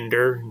Randy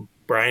Kinder,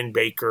 Brian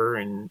Baker,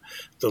 and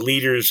the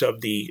leaders of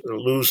the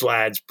Lose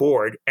Lads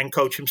board, and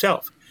Coach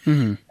himself.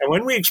 Mm-hmm. And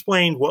when we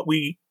explained what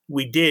we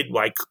did,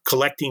 like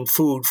collecting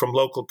food from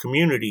local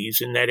communities,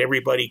 and that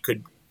everybody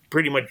could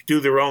pretty much do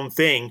their own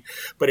thing,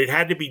 but it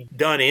had to be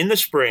done in the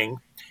spring,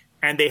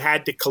 and they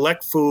had to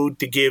collect food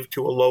to give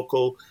to a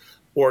local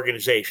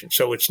organization.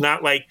 So it's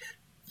not like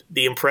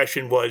the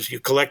impression was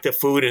you collect the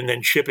food and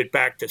then ship it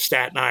back to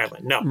Staten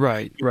Island. No.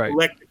 Right.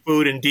 Collect the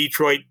food in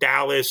Detroit,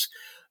 Dallas,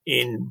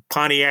 in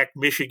Pontiac,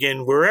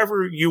 Michigan,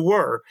 wherever you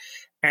were.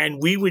 And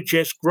we would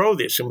just grow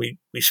this, and we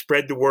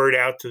spread the word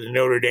out to the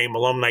Notre Dame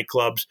alumni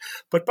clubs.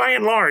 But by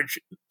and large,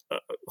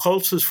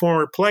 Holtz's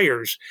former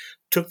players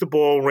took the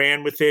ball,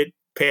 ran with it,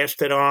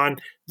 passed it on.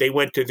 They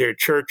went to their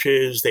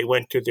churches. They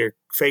went to their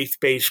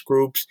faith-based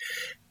groups.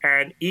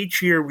 And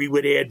each year we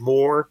would add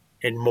more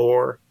and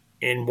more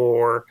and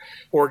more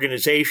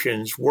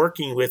organizations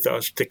working with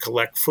us to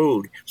collect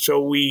food.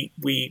 So we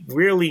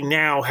really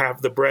now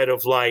have the Bread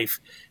of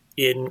Life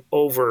in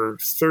over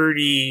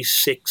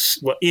 36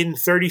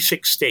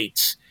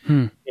 states,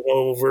 in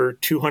over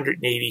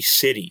 280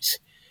 cities.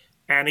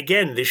 And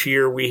again, this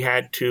year we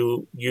had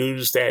to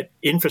use that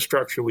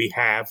infrastructure we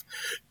have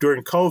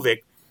during COVID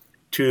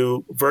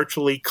to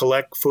virtually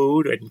collect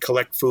food and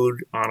collect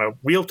food on a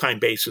real-time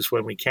basis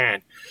when we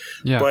can.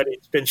 Yeah. But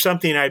it's been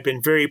something I've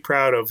been very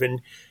proud of.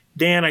 And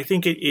Dan, I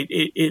think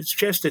it's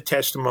just a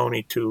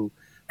testimony to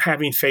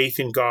having faith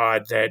in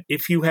God that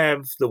if you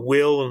have the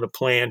will and the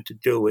plan to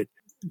do it,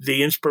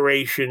 the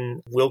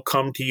inspiration will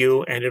come to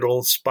you and it'll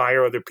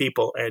inspire other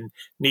people. And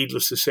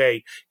needless to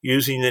say,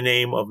 using the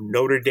name of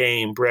Notre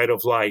Dame Bread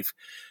of Life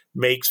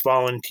makes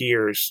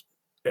volunteers.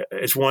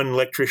 As one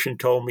electrician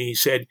told me, he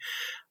said,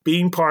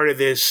 being part of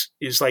this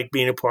is like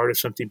being a part of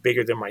something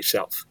bigger than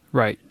myself.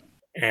 Right.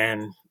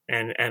 And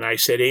I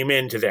said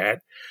amen to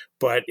that.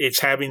 But it's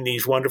having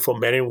these wonderful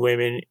men and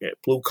women,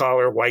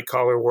 blue-collar,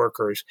 white-collar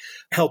workers,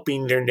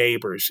 helping their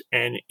neighbors.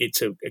 And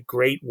it's a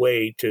great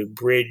way to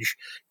bridge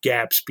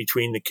gaps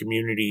between the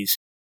communities.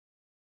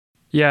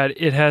 Yeah,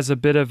 it has a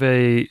bit of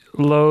a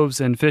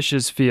loaves and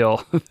fishes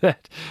feel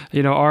that,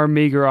 our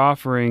meager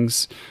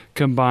offerings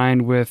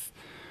combined with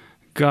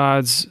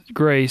God's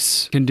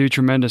grace can do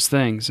tremendous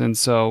things. And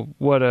so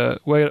what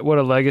a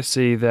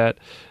legacy that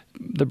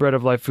the Bread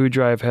of Life food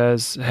drive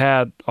has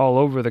had all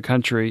over the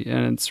country,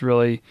 and it's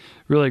really,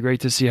 really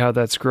great to see how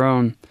that's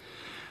grown.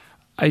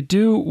 I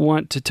do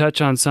want to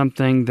touch on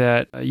something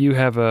that you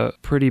have a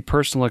pretty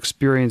personal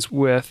experience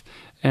with,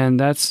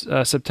 and that's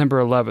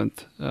September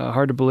 11th.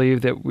 Hard to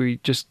believe that we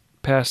just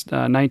passed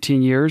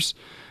 19 years,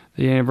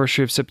 the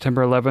anniversary of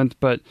September 11th,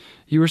 but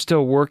you were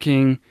still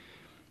working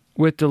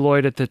with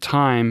Deloitte at the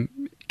time.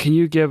 Can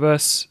you give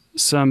us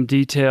some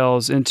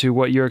details into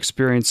what your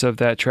experience of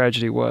that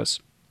tragedy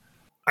was?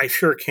 I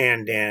sure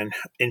can, Dan.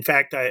 In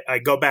fact, I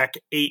go back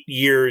 8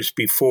 years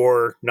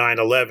before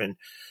 9/11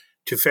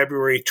 to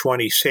February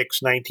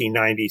 26,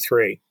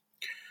 1993.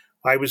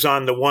 I was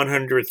on the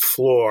 100th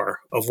floor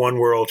of One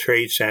World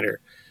Trade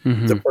Center,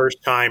 the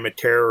first time a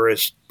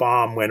terrorist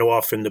bomb went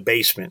off in the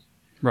basement.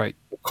 Right.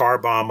 A car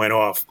bomb went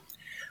off.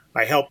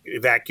 I helped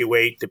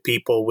evacuate the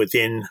people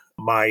within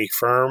my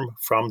firm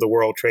from the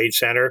World Trade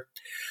Center.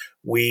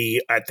 We,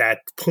 at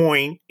that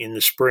point in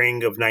the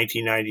spring of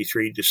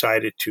 1993,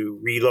 decided to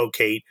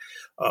relocate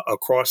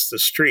across the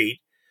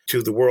street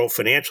to the World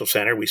Financial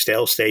Center. We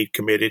still stayed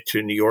committed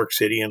to New York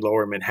City and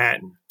Lower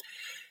Manhattan.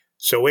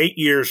 So 8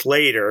 years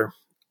later,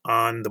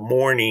 on the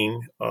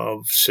morning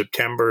of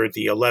September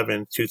the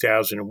 11th,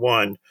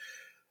 2001,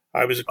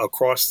 I was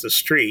across the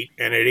street,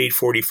 and at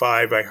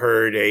 8:45, I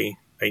heard a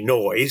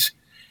noise.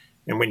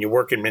 And when you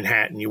work in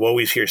Manhattan, you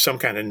always hear some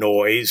kind of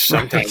noise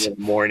sometime in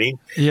the morning.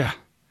 Yeah.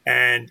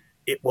 And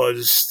it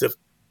was the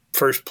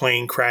first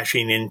plane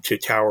crashing into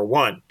Tower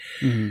One.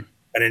 An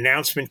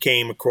announcement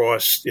came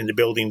across in the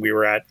building we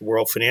were at, the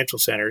World Financial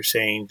Center,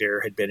 saying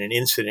there had been an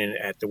incident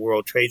at the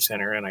World Trade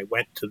Center. And I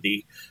went to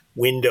the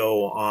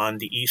window on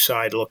the east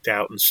side, looked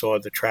out, and saw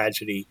the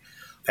tragedy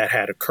that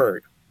had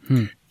occurred.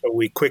 So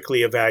we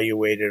quickly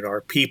evaluated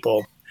our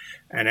people.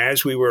 And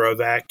as we were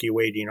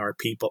evacuating our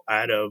people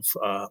out of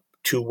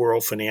to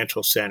World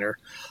Financial Center,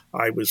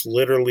 I was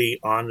literally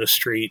on the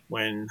street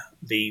when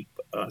the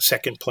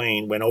second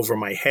plane went over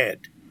my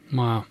head.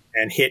 Wow.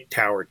 And hit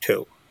Tower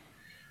 2.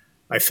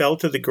 I fell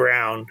to the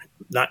ground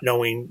not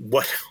knowing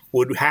what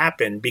would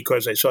happen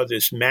because I saw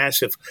this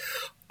massive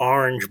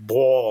orange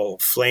ball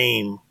of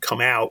flame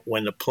come out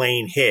when the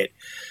plane hit.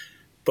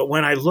 But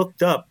when I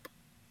looked up,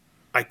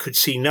 I could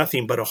see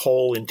nothing but a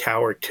hole in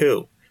Tower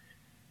 2.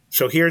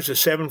 So here's a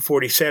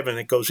 747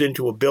 that goes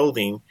into a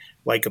building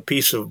like a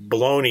piece of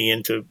bologna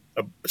into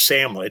a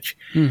sandwich,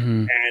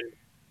 and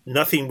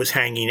nothing was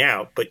hanging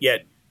out, but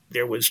yet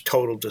there was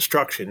total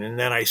destruction. And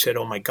then I said,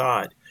 oh my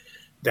God,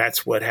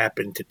 that's what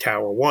happened to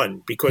Tower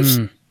 1, because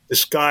the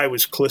sky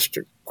was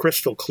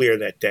crystal clear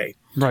that day.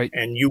 Right.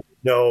 And you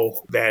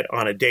know that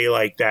on a day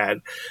like that,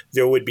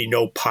 there would be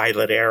no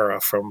pilot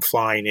error from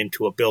flying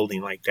into a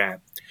building like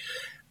that.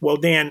 Well,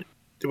 Dan,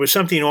 there was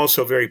something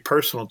also very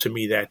personal to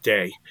me that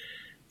day.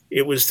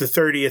 It was the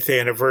 30th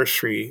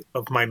anniversary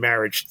of my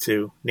marriage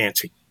to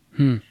Nancy.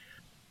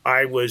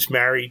 I was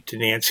married to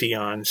Nancy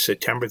on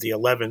September the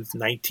 11th,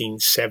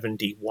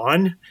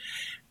 1971.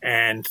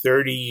 And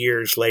 30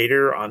 years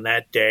later, on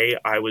that day,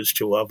 I was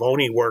to have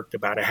only worked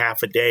about a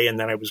half a day, and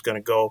then I was going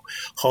to go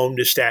home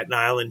to Staten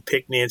Island,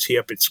 pick Nancy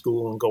up at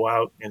school, and go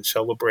out and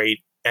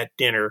celebrate at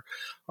dinner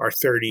our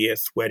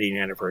 30th wedding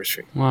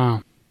anniversary.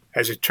 Wow.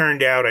 As it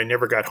turned out, I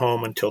never got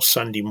home until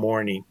Sunday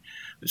morning,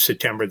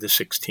 September the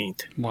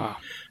 16th. Wow.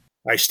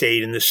 I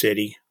stayed in the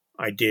city.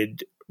 I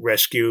did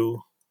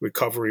rescue,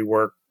 recovery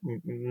work,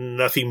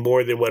 nothing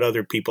more than what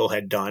other people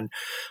had done.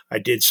 I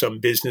did some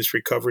business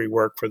recovery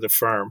work for the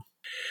firm.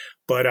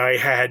 But I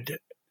had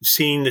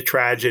seen the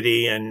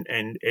tragedy, and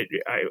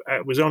I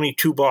was only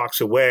 2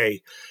 blocks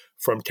away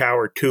from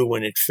Tower 2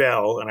 when it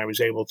fell, and I was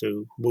able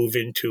to move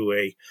into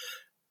a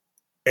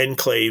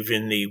enclave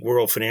in the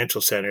World Financial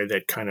Center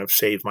that kind of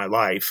saved my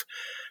life.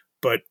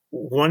 But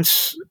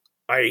once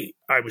I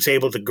was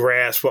able to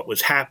grasp what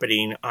was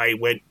happening, I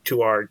went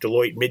to our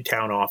Deloitte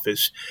Midtown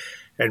office,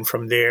 and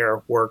from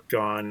there worked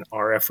on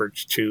our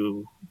efforts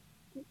to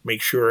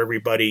make sure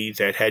everybody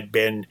that had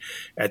been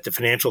at the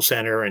financial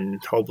center,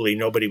 and hopefully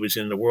nobody was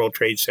in the World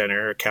Trade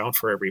Center, account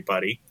for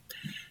everybody.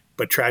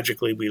 But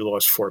tragically, we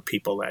lost 4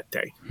 people that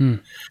day.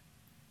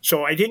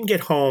 So I didn't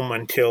get home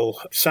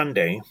until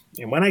Sunday.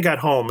 And when I got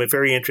home, a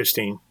very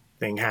interesting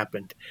thing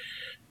happened.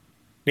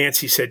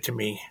 Nancy said to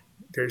me,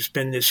 "There's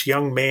been this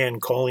young man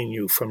calling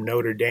you from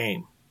Notre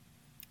Dame,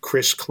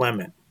 Chris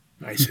Clement."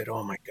 I said,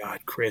 "Oh my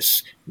God,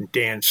 Chris and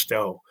Dan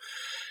Stowe."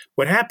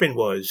 What happened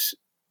was,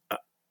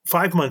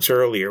 5 months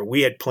earlier,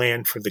 we had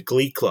planned for the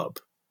Glee Club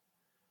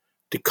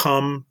to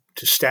come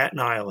to Staten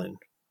Island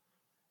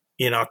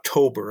in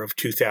October of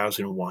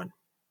 2001.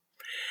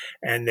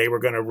 And they were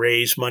going to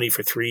raise money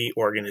for 3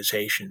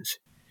 organizations.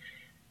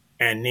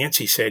 And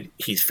Nancy said,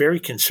 "He's very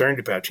concerned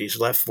about you. He's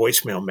left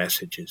voicemail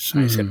messages."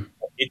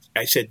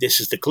 I said,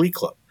 "This is the Glee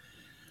Club."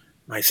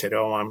 I said,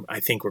 I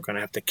think we're going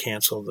to have to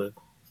cancel the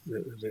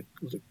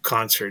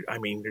concert. I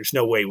mean, there's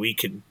no way we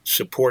can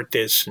support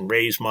this and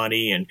raise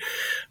money. And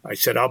I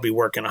said, "I'll be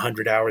working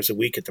 100 hours a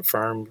week at the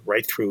firm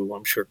right through,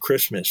 I'm sure,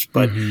 Christmas.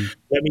 But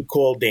let me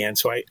call Dan."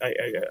 So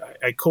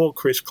I called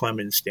Chris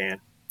Clemens,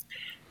 Dan.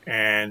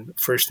 And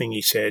first thing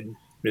he said,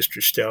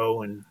 "Mr.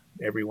 Stowe and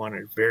everyone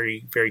are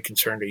very, very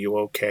concerned. Are you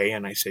okay?"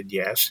 And I said,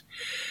 "Yes."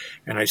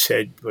 And I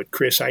said, "But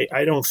Chris,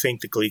 I don't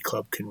think the Glee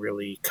Club can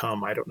really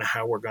come. I don't know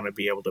how we're going to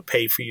be able to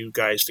pay for you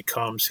guys to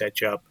come, set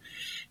you up."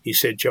 He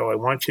said, "Joe, I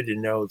want you to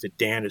know that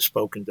Dan has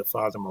spoken to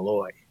Father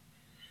Malloy.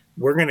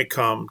 We're going to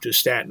come to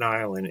Staten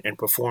Island and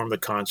perform the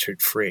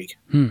concert free.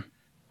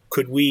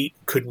 Could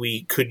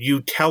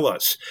you tell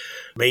us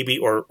maybe,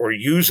 or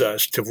use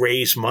us to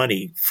raise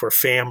money for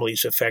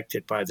families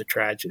affected by the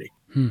tragedy?"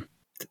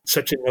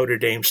 Such a Notre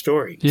Dame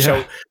story. Yeah.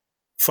 So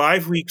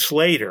 5 weeks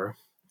later,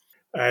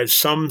 as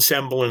some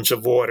semblance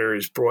of order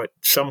is brought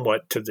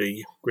somewhat to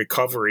the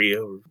recovery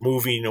of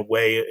moving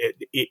away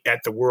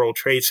at the World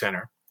Trade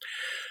Center,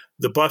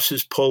 the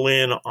buses pull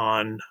in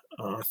on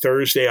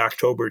Thursday,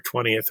 October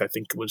 20th, I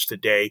think it was the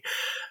day,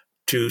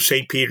 to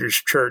St.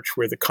 Peter's Church,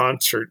 where the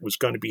concert was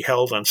going to be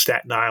held on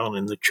Staten Island.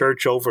 And the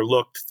church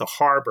overlooked the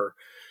harbor,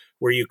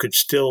 where you could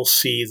still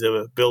see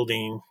the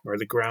building or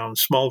the ground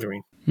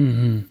smoldering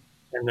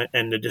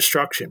and the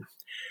destruction.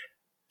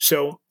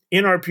 So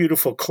in our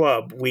beautiful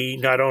club, we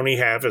not only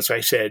have, as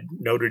I said,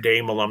 Notre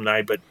Dame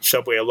alumni, but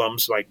Subway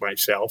alums like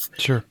myself.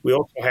 Sure. We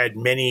also had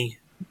many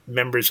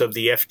members of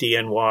the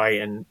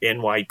FDNY and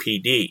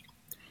NYPD.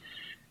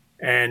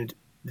 And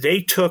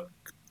they took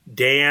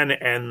Dan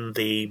and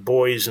the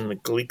boys in the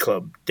Glee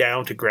Club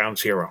down to Ground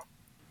Zero.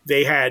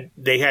 They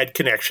had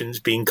connections,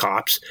 being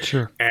cops.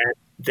 Sure. And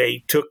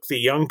they took the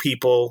young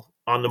people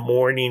on the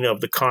morning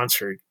of the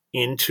concert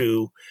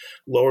into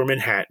Lower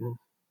Manhattan.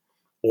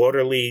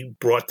 Orderly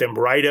brought them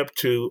right up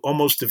to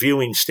almost the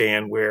viewing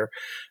stand where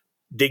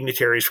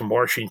dignitaries from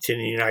Washington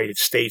and the United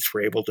States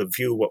were able to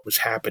view what was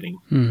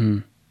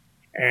happening.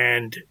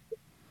 And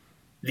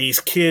these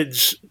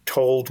kids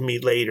told me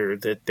later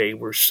that they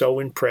were so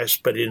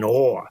impressed, but in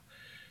awe.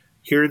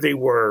 Here they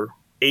were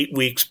 8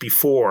 weeks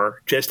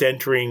before, just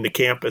entering the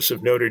campus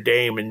of Notre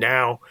Dame, and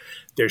now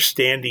they're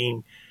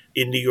standing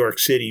in New York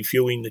City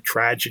viewing the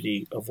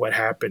tragedy of what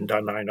happened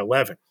on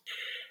 9/11.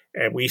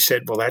 And we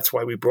said, "Well, that's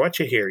why we brought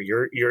you here.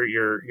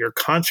 Your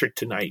concert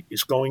tonight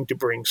is going to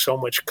bring so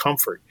much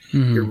comfort,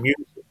 your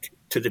music,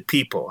 to the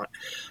people."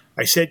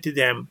 I said to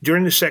them,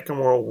 during the Second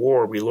World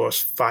War, we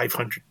lost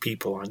 500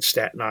 people on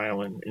Staten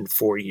Island in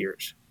 4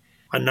 years.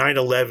 On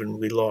 9/11,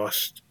 we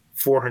lost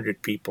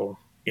 400 people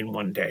in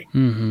 1 day.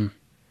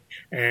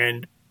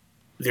 And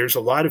there's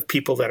a lot of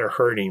people that are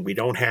hurting. We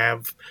don't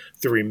have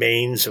the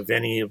remains of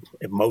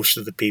most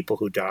of the people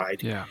who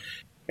died. Yeah.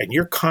 And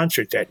your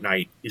concert that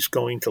night is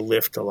going to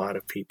lift a lot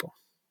of people.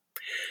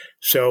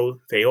 So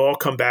they all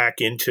come back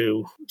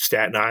into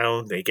Staten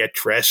Island. They get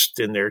dressed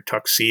in their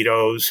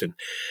tuxedos. And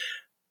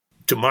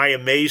to my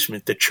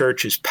amazement, the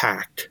church is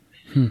packed.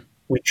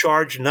 We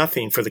charged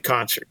nothing for the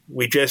concert.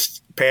 We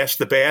just passed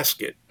the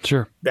basket.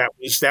 Sure. That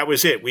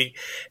was it.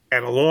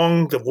 And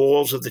along the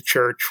walls of the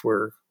church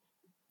were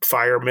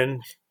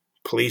firemen,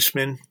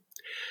 policemen,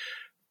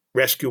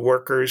 rescue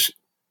workers,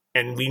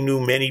 and we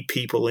knew many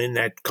people in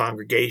that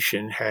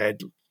congregation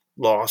had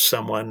lost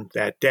someone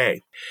that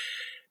day.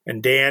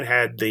 And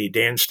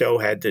Dan Stowe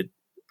had the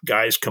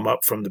guys come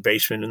up from the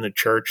basement in the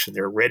church, and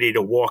they're ready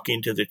to walk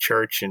into the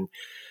church, and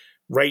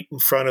right in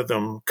front of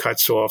them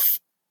cuts off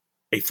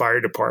a fire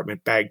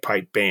department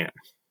bagpipe band.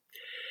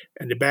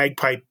 And the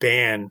bagpipe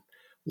band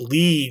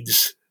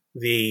leads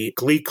the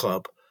glee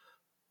club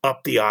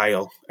up the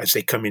aisle as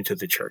they come into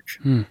the church.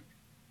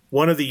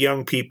 One of the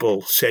young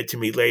people said to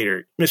me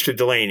later, "Mr.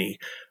 Delaney,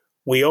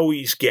 we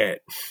always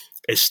get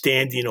a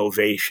standing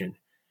ovation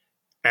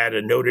at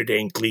a Notre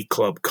Dame Glee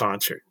Club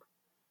concert.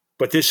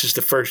 But this is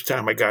the first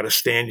time I got a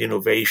standing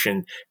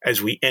ovation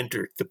as we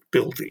entered the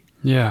building."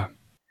 Yeah.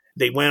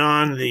 They went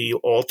on the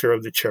altar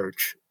of the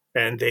church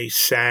and they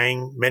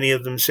sang. Many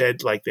of them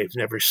said like they've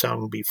never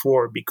sung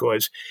before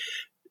because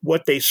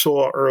what they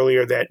saw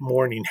earlier that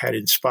morning had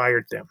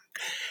inspired them.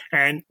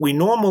 And we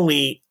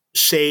normally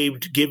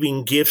saved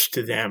giving gifts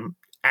to them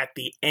at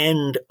the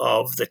end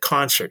of the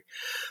concert.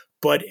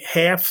 But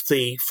half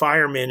the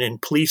firemen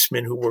and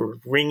policemen who were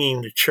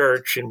ringing the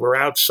church and were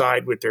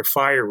outside with their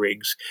fire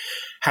rigs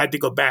had to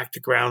go back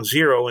to ground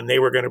zero, and they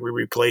were going to be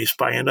replaced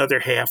by another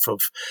half of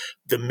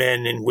the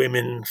men and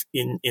women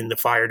in the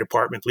fire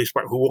department, police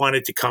department, who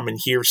wanted to come and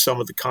hear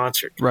some of the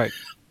concert. Right.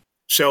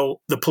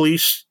 So the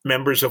police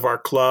members of our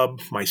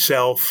club,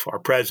 myself, our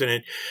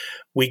president,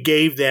 we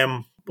gave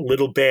them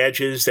little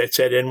badges that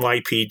said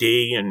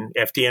NYPD and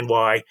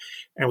FDNY,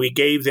 and we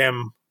gave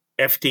them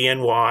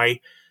FDNY,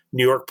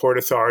 New York Port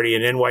Authority,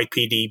 and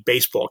NYPD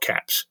baseball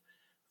caps,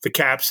 the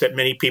caps that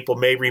many people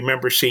may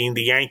remember seeing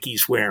the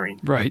Yankees wearing.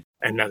 Right.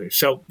 And others.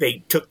 So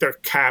they took their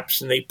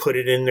caps and they put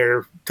it in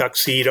their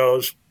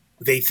tuxedos.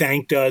 They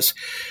thanked us.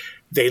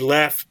 They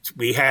left.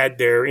 We had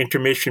their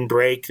intermission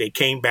break. They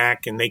came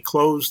back and they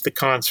closed the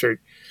concert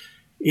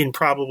in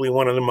probably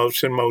one of the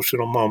most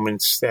emotional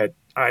moments that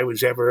I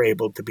was ever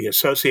able to be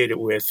associated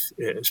with,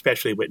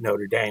 especially with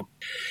Notre Dame.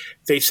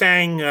 They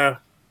sang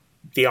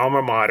the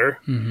Alma Mater.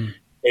 Mm-hmm.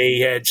 They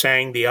had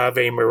sang the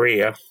Ave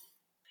Maria,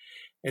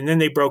 and then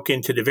they broke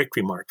into the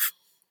Victory March.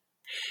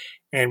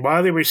 And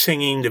while they were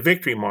singing the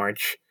Victory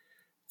March,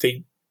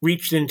 they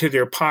reached into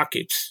their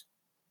pockets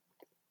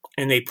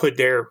and they put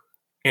their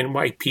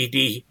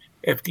NYPD,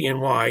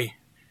 FDNY,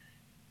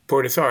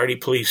 Port Authority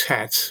police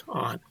hats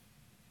on.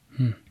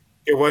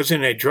 There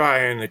wasn't a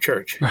dryer in the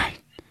church. Right.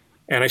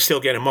 And I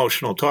still get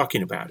emotional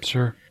talking about it.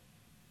 Sure.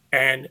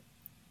 And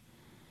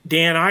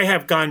Dan, I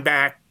have gone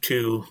back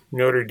to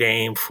Notre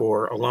Dame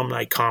for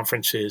alumni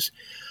conferences,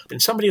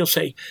 and somebody will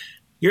say,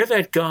 "You're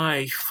that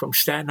guy from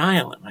Staten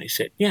Island." I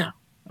said, "Yeah,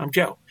 I'm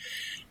Joe."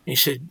 And he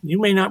said, "You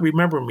may not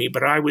remember me,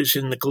 but I was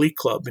in the Glee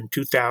Club in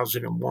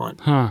 2001.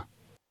 Huh.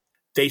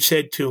 They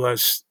said to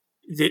us,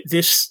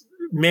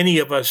 many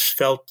of us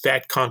felt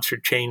that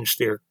concert changed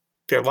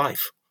their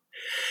life.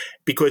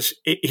 Because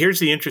here's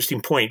the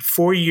interesting point.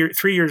 3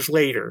 years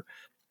later,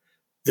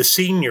 the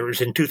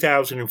seniors in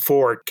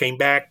 2004 came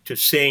back to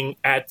sing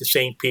at the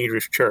St.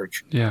 Peter's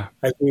Church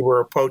as we were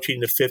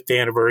approaching the 5th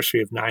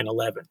anniversary of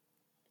 9/11.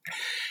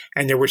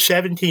 And there were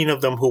 17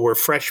 of them who were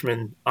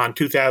freshmen on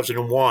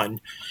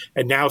 2001,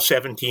 and now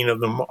 17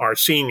 of them are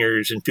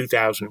seniors in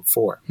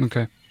 2004.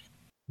 Okay.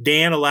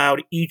 Dan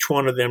allowed each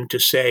one of them to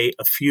say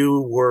a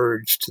few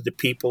words to the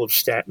people of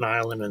Staten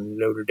Island and the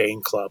Notre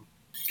Dame Club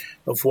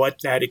of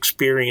what that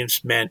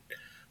experience meant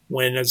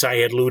when, as I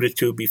had alluded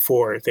to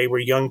before, they were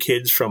young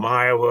kids from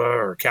Iowa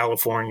or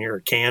California or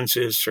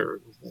Kansas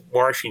or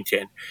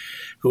Washington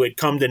who had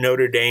come to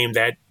Notre Dame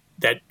that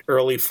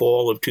early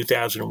fall of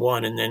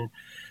 2001 and then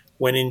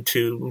went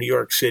into New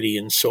York City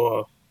and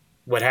saw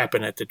what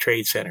happened at the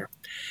Trade Center.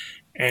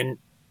 And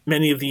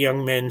many of the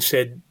young men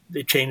said,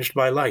 "It changed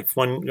my life."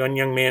 One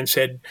young man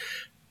said,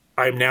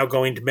 "I'm now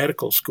going to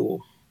medical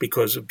school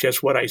because of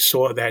just what I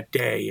saw that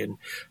day and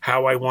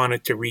how I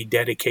wanted to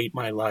rededicate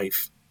my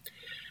life."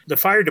 The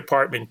fire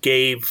department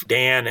gave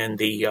Dan and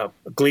the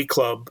Glee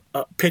Club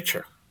a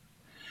picture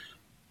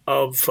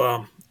of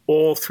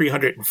all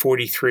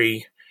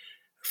 343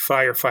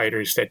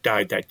 firefighters that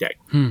died that day.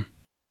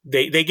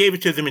 They gave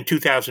it to them in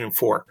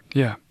 2004.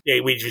 Yeah.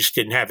 We just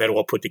didn't have that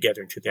all put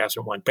together in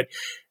 2001. But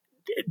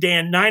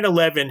Dan,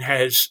 9/11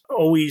 has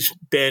always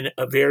been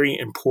a very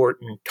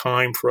important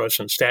time for us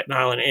on Staten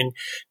Island. And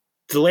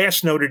the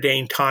last Notre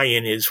Dame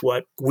tie-in is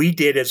what we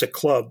did as a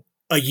club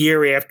a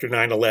year after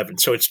 9/11.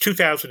 So it's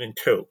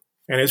 2002.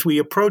 And as we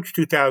approach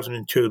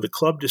 2002, the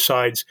club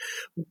decides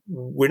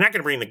we're not going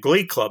to bring the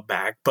Glee Club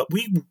back, but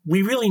we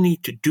really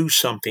need to do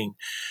something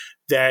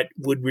that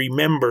would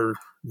remember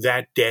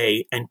that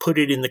day and put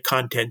it in the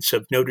contents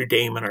of Notre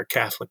Dame and our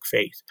Catholic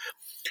faith.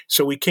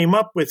 So we came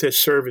up with a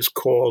service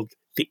called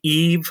the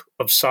Eve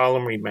of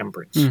Solemn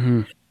Remembrance.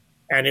 Mm-hmm.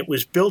 And it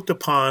was built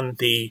upon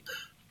the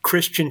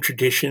Christian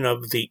tradition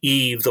of the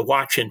eve, the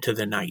watch into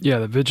the night. Yeah,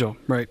 the vigil,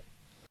 right.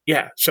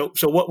 Yeah. So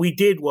what we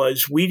did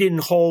was we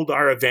didn't hold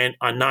our event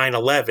on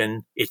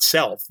 9/11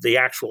 itself, the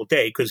actual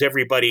day, because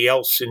everybody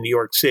else in New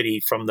York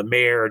City, from the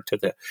mayor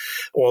to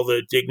all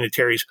the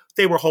dignitaries,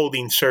 they were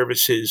holding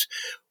services.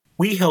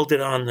 We held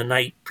it on the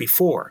night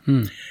before.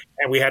 And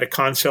we had a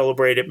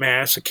concelebrated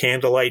mass, a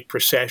candlelight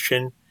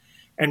procession,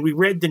 and we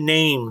read the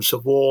names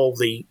of all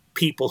the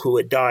people who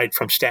had died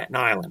from Staten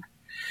Island.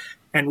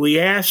 And we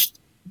asked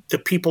the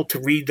people to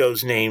read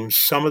those names.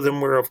 Some of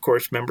them were, of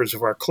course, members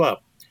of our club.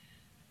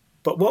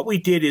 But what we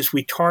did is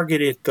we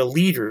targeted the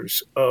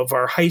leaders of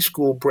our high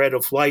school Bread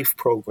of Life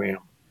program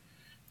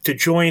to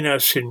join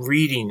us in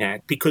reading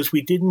that, because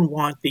we didn't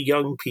want the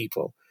young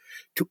people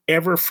to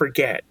ever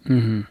forget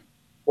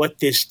what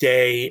this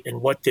day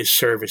and what this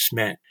service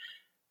meant.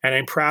 And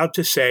I'm proud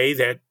to say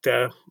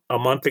that a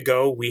month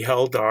ago, we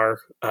held our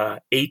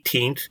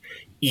 18th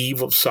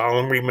Eve of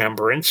Solemn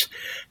Remembrance.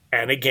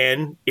 And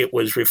again, it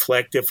was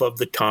reflective of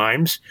the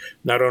times.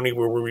 Not only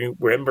were we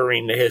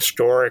remembering the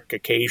historic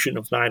occasion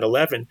of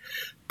 9/11,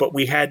 but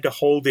we had to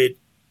hold it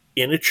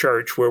in a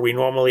church where we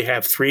normally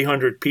have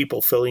 300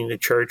 people filling the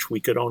church. We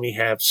could only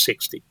have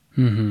 60.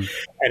 And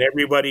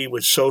everybody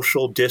was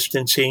social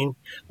distancing.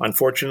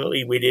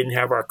 Unfortunately, we didn't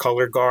have our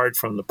color guard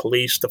from the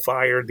police, the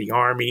fire, the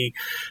Army,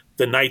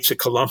 the Knights of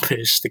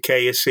Columbus, the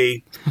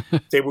KSC.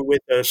 They were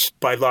with us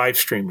by live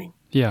streaming.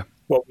 Yeah.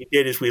 What we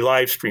did is we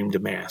live streamed the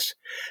Mass.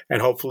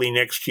 And hopefully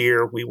next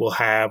year we will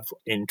have,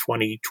 in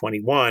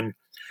 2021,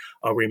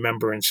 a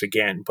remembrance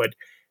again. But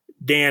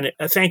Dan,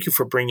 thank you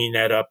for bringing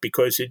that up,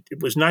 because it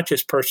was not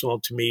just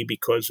personal to me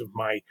because of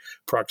my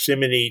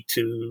proximity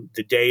to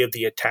the day of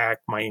the attack,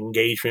 my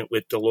engagement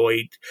with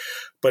Deloitte,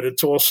 but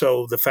it's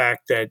also the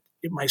fact that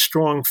my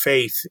strong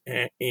faith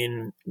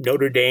in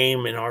Notre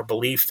Dame and our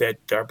belief that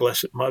our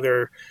Blessed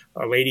Mother,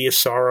 Our Lady of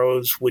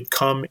Sorrows, would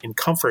come and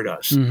comfort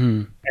us.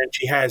 And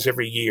she has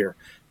every year.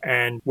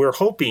 And we're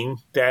hoping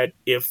that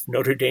if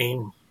Notre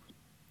Dame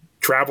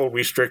travel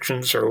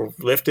restrictions are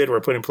lifted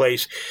or put in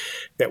place,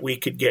 that we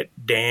could get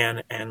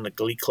Dan and the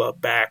Glee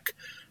Club back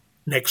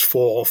next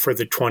fall for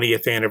the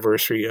 20th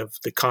anniversary of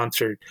the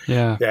concert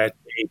that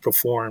they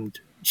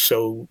performed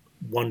so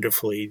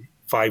wonderfully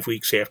 5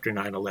 weeks after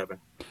 9/11.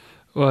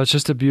 Well, it's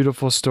just a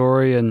beautiful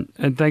story,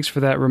 and thanks for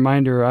that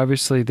reminder.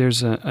 Obviously,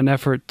 there's an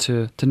effort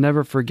to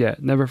never forget,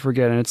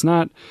 and it's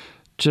not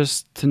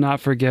just to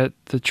not forget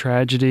the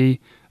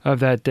tragedy of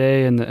that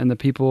day and the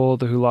people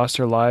who lost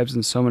their lives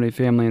and so many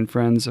family and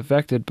friends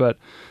affected, but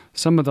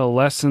some of the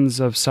lessons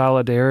of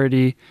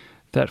solidarity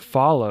that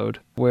followed,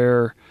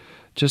 where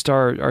just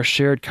our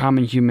shared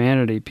common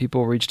humanity,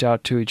 people reached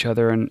out to each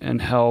other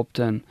and helped,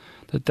 and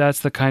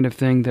that's the kind of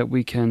thing that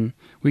we can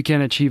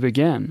achieve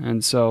again.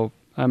 And so,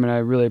 I mean, I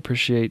really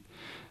appreciate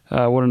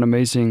what an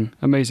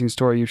amazing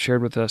story you've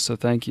shared with us. So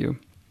thank you.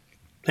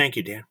 Thank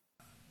you, Dan.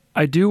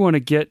 I do want to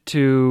get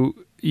to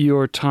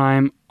your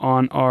time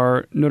on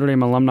our Notre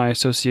Dame Alumni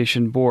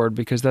Association board,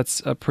 because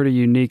that's a pretty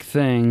unique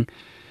thing.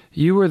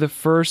 You were the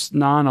first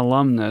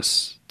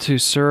non-alumnus to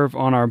serve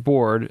on our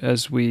board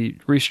as we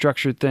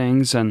restructured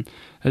things. And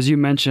as you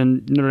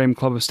mentioned, Notre Dame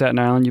Club of Staten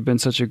Island, you've been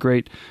such a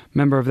great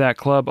member of that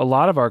club. A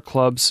lot of our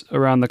clubs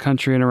around the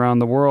country and around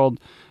the world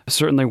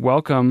certainly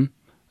welcome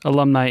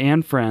alumni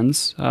and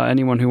friends.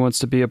 Anyone who wants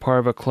to be a part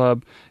of a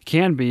club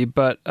can be,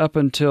 but up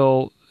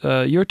until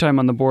your time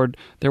on the board,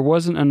 there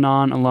wasn't a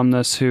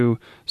non-alumnus who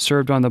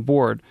served on the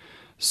board.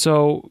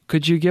 So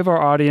could you give our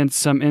audience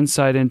some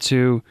insight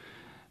into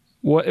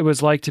what it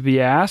was like to be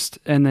asked,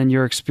 and then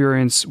your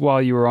experience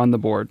while you were on the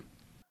board?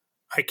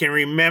 I can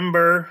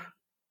remember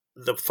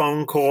the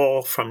phone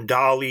call from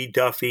Dolly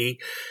Duffy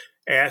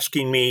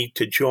asking me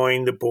to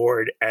join the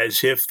board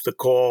as if the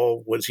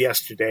call was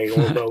yesterday,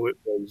 although it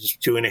was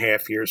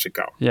 2.5 years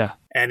ago. Yeah.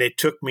 And it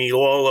took me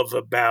all of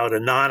about a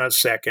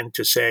nanosecond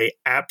to say,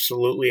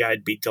 absolutely,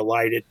 I'd be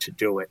delighted to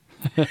do it.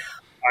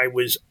 I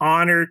was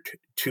honored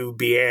to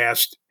be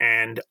asked,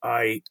 and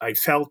I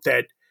felt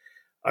that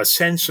a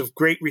sense of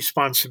great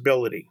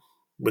responsibility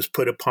was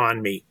put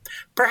upon me,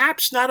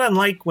 perhaps not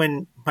unlike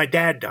when my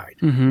dad died.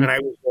 And I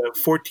was a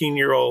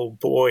 14-year-old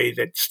boy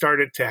that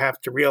started to have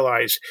to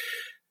realize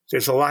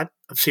there's a lot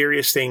of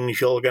serious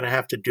things you're going to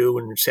have to do,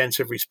 and a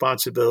sense of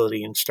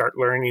responsibility, and start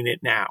learning it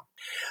now.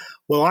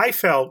 Well, I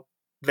felt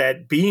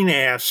that being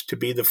asked to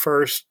be the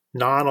first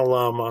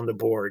non-alum on the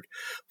board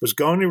was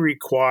going to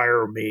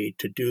require me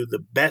to do the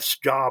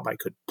best job I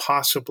could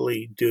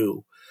possibly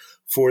do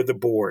for the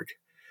board.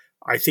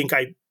 I think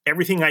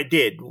everything I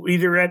did,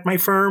 either at my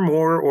firm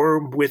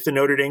or with the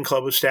Notre Dame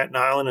Club of Staten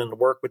Island and the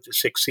work with the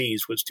 6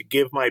 C's, was to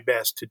give my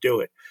best to do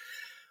it.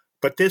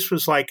 But this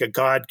was like a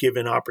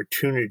God-given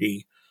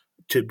opportunity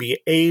to be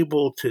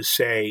able to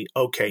say,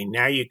 okay,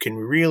 now you can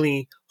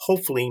really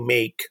hopefully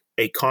make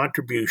a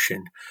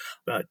contribution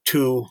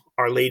to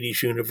Our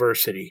Lady's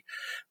University,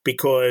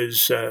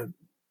 because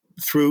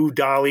through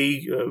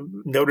Dolly,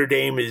 Notre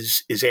Dame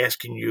is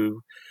asking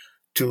you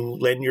to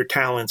lend your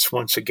talents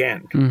once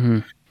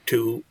again.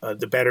 to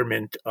the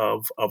betterment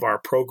of our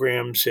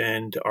programs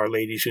and Our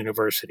Ladies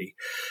University.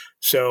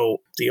 So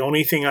the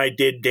only thing I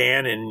did,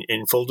 Dan,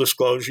 in full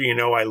disclosure,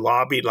 I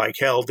lobbied like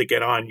hell to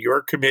get on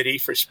your committee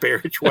for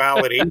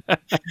spirituality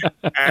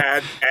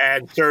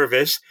and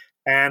service,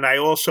 and I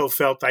also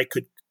felt I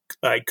could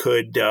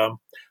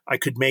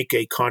make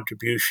a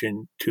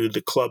contribution to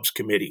the club's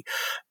committee.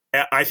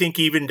 I think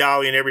even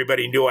Dolly and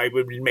everybody knew I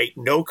would make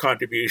no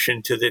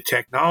contribution to the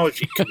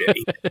technology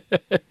committee.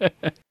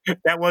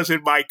 That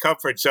wasn't my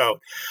comfort zone.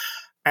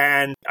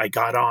 And I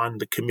got on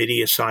the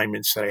committee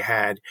assignments that I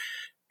had,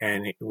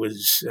 and it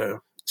was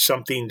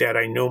something that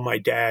I know my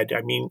dad.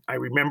 I mean, I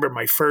remember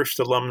my first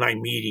alumni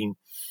meeting.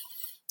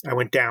 I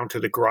went down to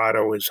the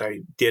grotto, as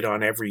I did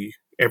on every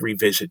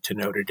visit to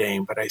Notre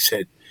Dame. But I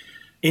said,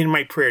 in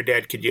my prayer,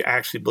 Dad, could you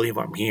actually believe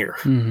I'm here?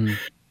 Mm-hmm.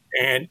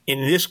 And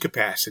in this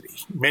capacity,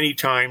 many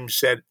times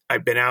that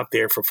I've been out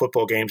there for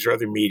football games or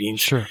other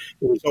meetings, sure.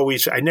 It was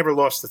always, I never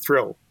lost the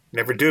thrill,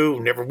 never do,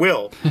 never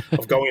will,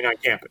 of going on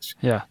campus.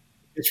 Yeah.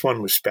 This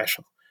one was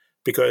special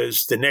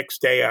because the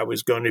next day I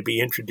was going to be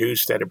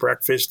introduced at a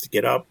breakfast to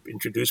get up,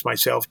 introduce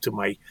myself to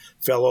my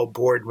fellow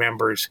board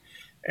members,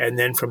 and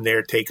then from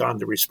there take on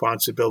the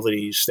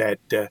responsibilities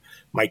that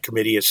my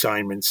committee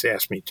assignments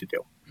asked me to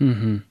do.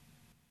 Mm-hmm.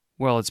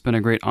 Well, it's been a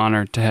great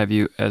honor to have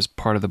you as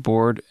part of the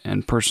board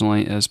and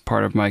personally as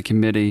part of my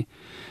committee,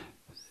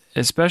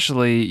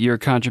 especially your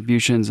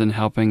contributions in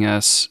helping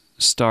us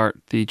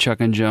start the Chuck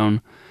and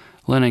Joan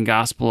Lennon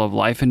Gospel of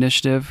Life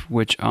initiative,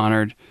 which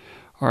honored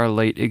our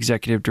late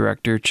executive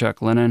director,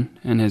 Chuck Lennon,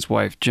 and his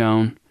wife,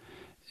 Joan,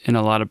 in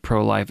a lot of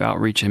pro-life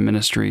outreach and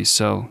ministries.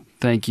 So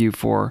thank you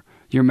for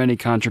your many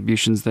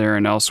contributions there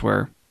and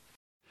elsewhere.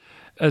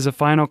 As a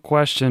final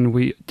question,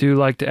 we do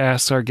like to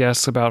ask our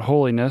guests about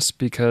holiness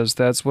because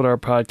that's what our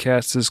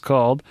podcast is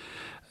called.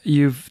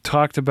 You've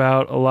talked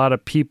about a lot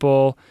of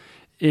people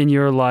in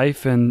your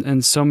life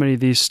and so many of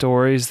these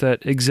stories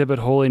that exhibit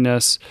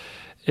holiness.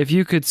 If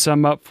you could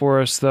sum up for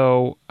us,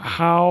 though,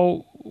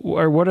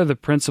 what are the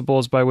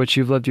principles by which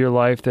you've lived your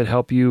life that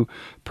help you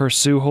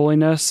pursue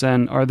holiness?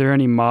 And are there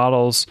any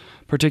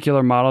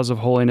particular models of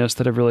holiness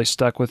that have really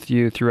stuck with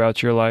you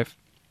throughout your life?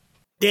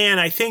 Dan,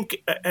 I think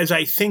as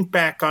I think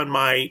back on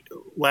my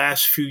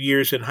last few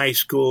years in high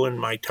school and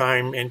my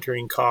time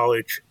entering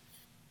college,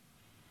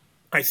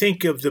 I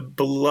think of the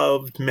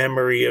beloved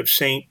memory of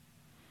St.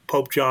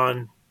 Pope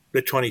John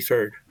the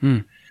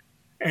 23rd.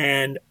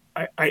 And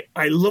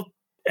I look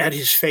at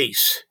his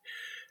face.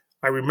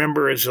 I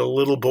remember as a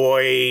little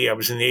boy, I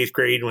was in the 8th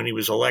grade when he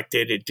was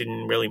elected. It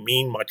didn't really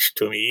mean much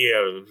to me.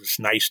 It was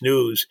nice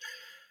news.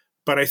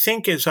 But I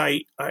think as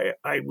I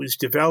was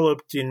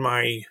developed in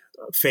my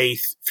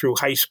faith through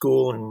high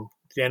school and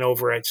then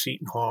over at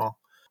Seton Hall,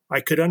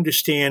 I could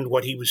understand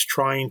what he was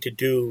trying to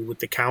do with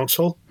the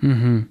council.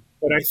 Mm-hmm.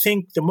 But I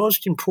think the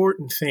most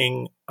important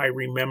thing I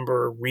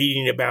remember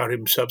reading about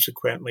him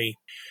subsequently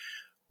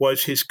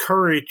was his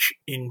courage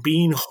in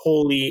being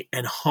holy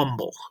and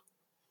humble.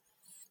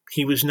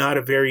 He was not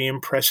a very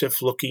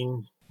impressive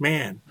looking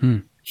man.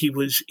 He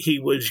was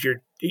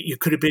you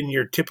could have been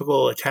your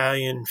typical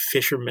Italian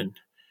fisherman.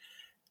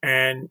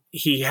 And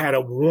he had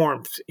a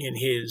warmth in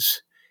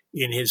his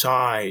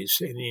eyes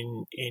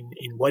and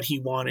in what he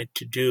wanted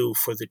to do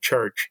for the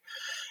church.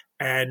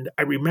 And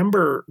I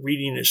remember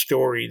reading a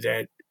story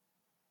that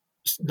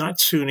not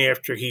soon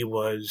after he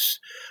was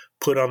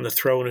put on the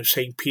throne of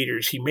St.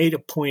 Peter's, he made a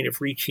point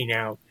of reaching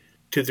out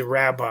to the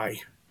rabbi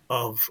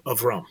of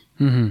Rome.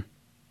 Mm-hmm.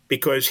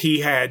 Because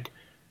he had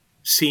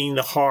seen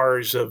the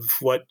horrors of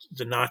what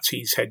the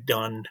Nazis had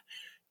done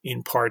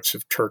in parts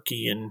of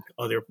Turkey and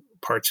other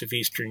parts of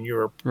Eastern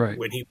Europe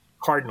when he was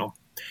cardinal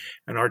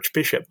and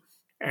archbishop.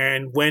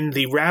 And when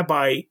the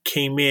rabbi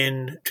came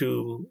in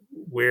to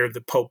where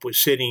the Pope was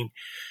sitting,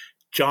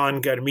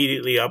 John got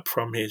immediately up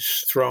from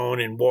his throne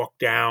and walked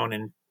down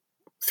and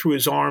threw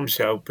his arms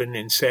open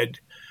and said,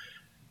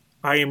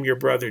 "I am your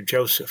brother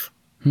Joseph.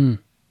 I'm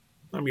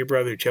your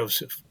brother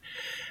Joseph."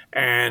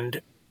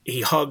 And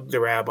he hugged the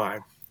rabbi.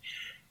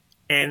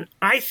 And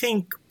I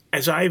think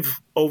as I've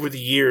over the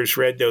years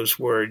read those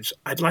words,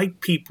 I'd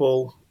like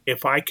people,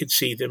 if I could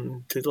see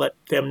them, to let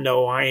them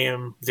know I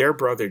am their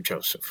brother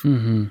Joseph.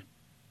 Mm-hmm.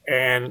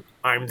 And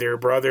I'm their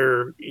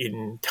brother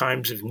in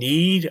times of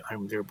need.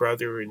 I'm their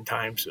brother in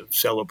times of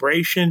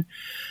celebration.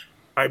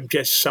 I'm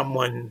just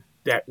someone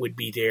that would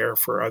be there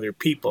for other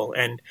people.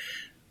 And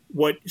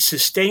what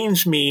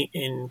sustains me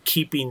in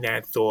keeping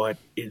that thought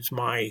is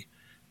my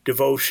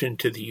devotion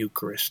to the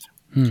Eucharist.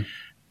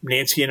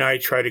 Nancy and I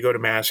try to go to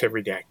Mass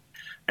every day,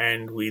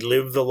 and we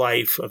live the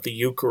life of the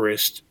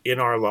Eucharist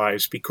in our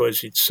lives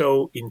because it's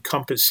so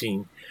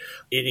encompassing.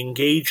 It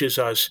engages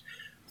us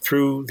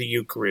through the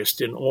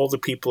Eucharist and all the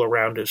people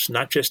around us,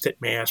 not just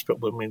at Mass, but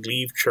when we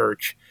leave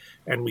church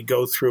and we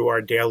go through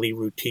our daily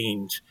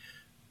routines.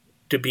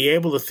 To be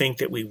able to think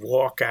that we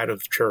walk out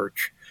of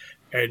church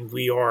and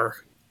we are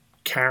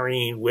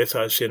carrying with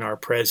us in our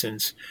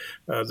presence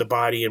the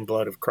body and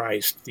blood of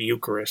Christ, the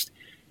Eucharist.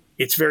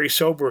 It's very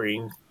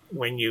sobering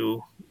when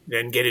you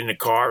then get in the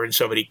car and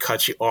somebody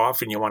cuts you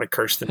off and you want to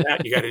curse them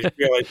out. You got to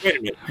realize, wait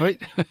a minute.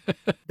 Right.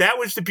 That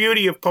was the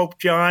beauty of Pope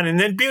John. And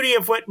then beauty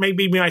of what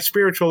maybe my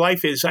spiritual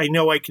life is, I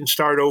know I can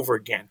start over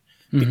again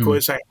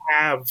because I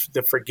have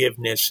the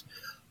forgiveness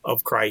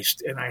of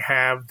Christ and I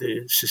have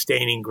the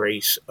sustaining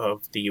grace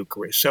of the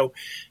Eucharist. So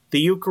the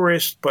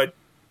Eucharist, but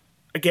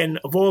again,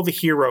 of all the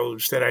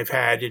heroes that I've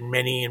had in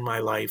my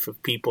life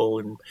of people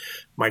and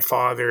my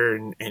father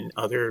and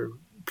other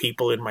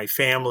people in my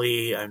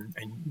family and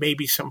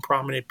maybe some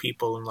prominent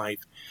people in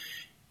life,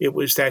 it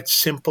was that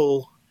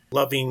simple,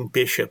 loving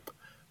bishop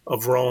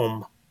of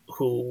Rome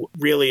who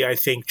really, I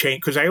think,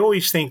 changed. Because I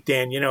always think,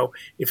 Dan,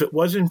 if it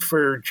wasn't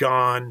for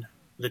John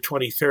the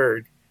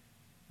 23rd,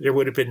 there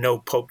would have been no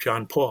Pope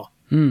John Paul.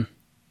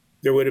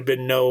 There would have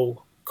been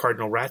no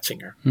Cardinal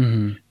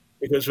Ratzinger.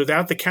 Because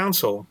without the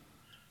council,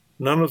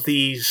 none of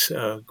these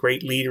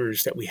great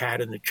leaders that we had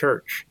in the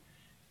church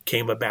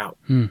came about.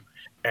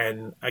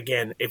 And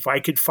again, if I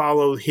could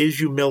follow his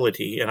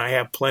humility, and I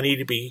have plenty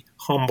to be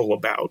humble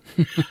about,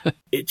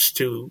 it's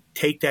to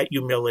take that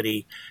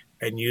humility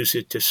and use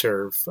it to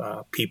serve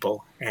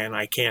people. And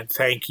I can't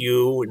thank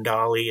you and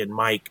Dolly and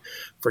Mike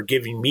for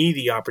giving me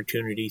the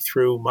opportunity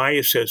through my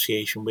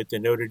association with the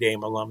Notre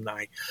Dame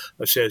Alumni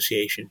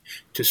Association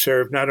to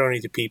serve not only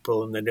the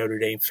people in the Notre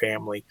Dame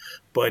family,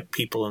 but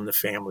people in the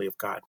family of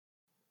God.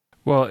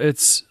 Well,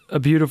 it's a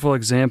beautiful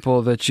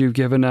example that you've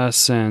given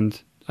us,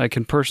 and I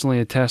can personally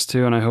attest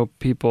to, and I hope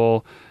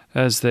people,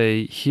 as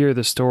they hear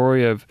the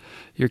story of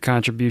your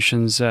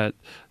contributions at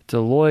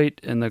Deloitte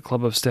and the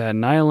Club of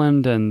Staten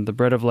Island and the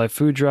Bread of Life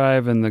Food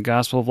Drive and the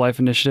Gospel of Life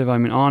Initiative, I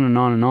mean, on and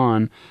on and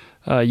on,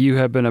 you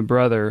have been a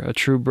brother, a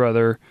true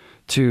brother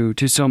to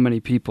so many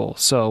people.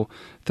 So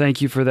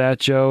thank you for that,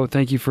 Joe.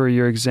 Thank you for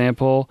your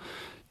example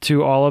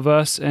to all of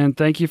us, and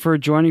thank you for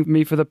joining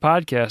me for the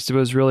podcast. It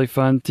was really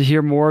fun to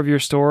hear more of your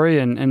story,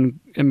 and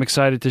I'm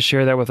excited to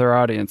share that with our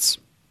audience.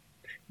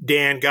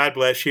 Dan, God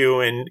bless you,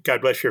 and God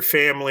bless your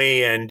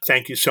family, and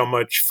thank you so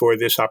much for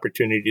this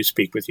opportunity to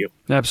speak with you.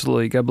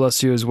 Absolutely. God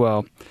bless you as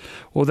well.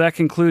 Well, that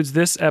concludes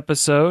this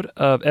episode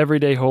of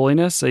Everyday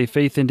Holiness, a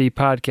Faith ND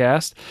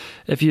podcast.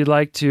 If you'd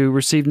like to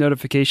receive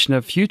notification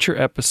of future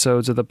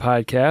episodes of the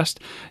podcast,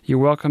 you're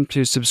welcome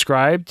to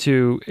subscribe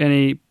to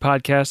any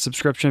podcast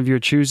subscription of your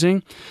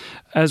choosing,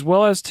 as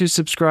well as to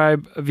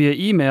subscribe via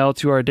email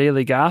to our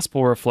daily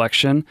gospel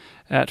reflection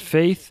at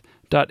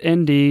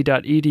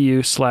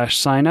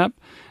faith.nd.edu/signup.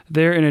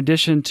 There, in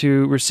addition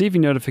to receiving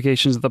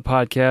notifications of the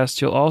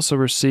podcast, you'll also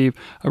receive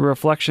a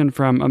reflection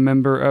from a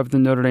member of the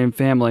Notre Dame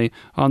family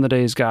on the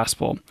day's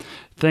gospel.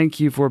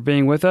 Thank you for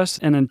being with us,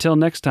 and until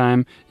next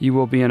time, you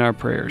will be in our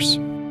prayers.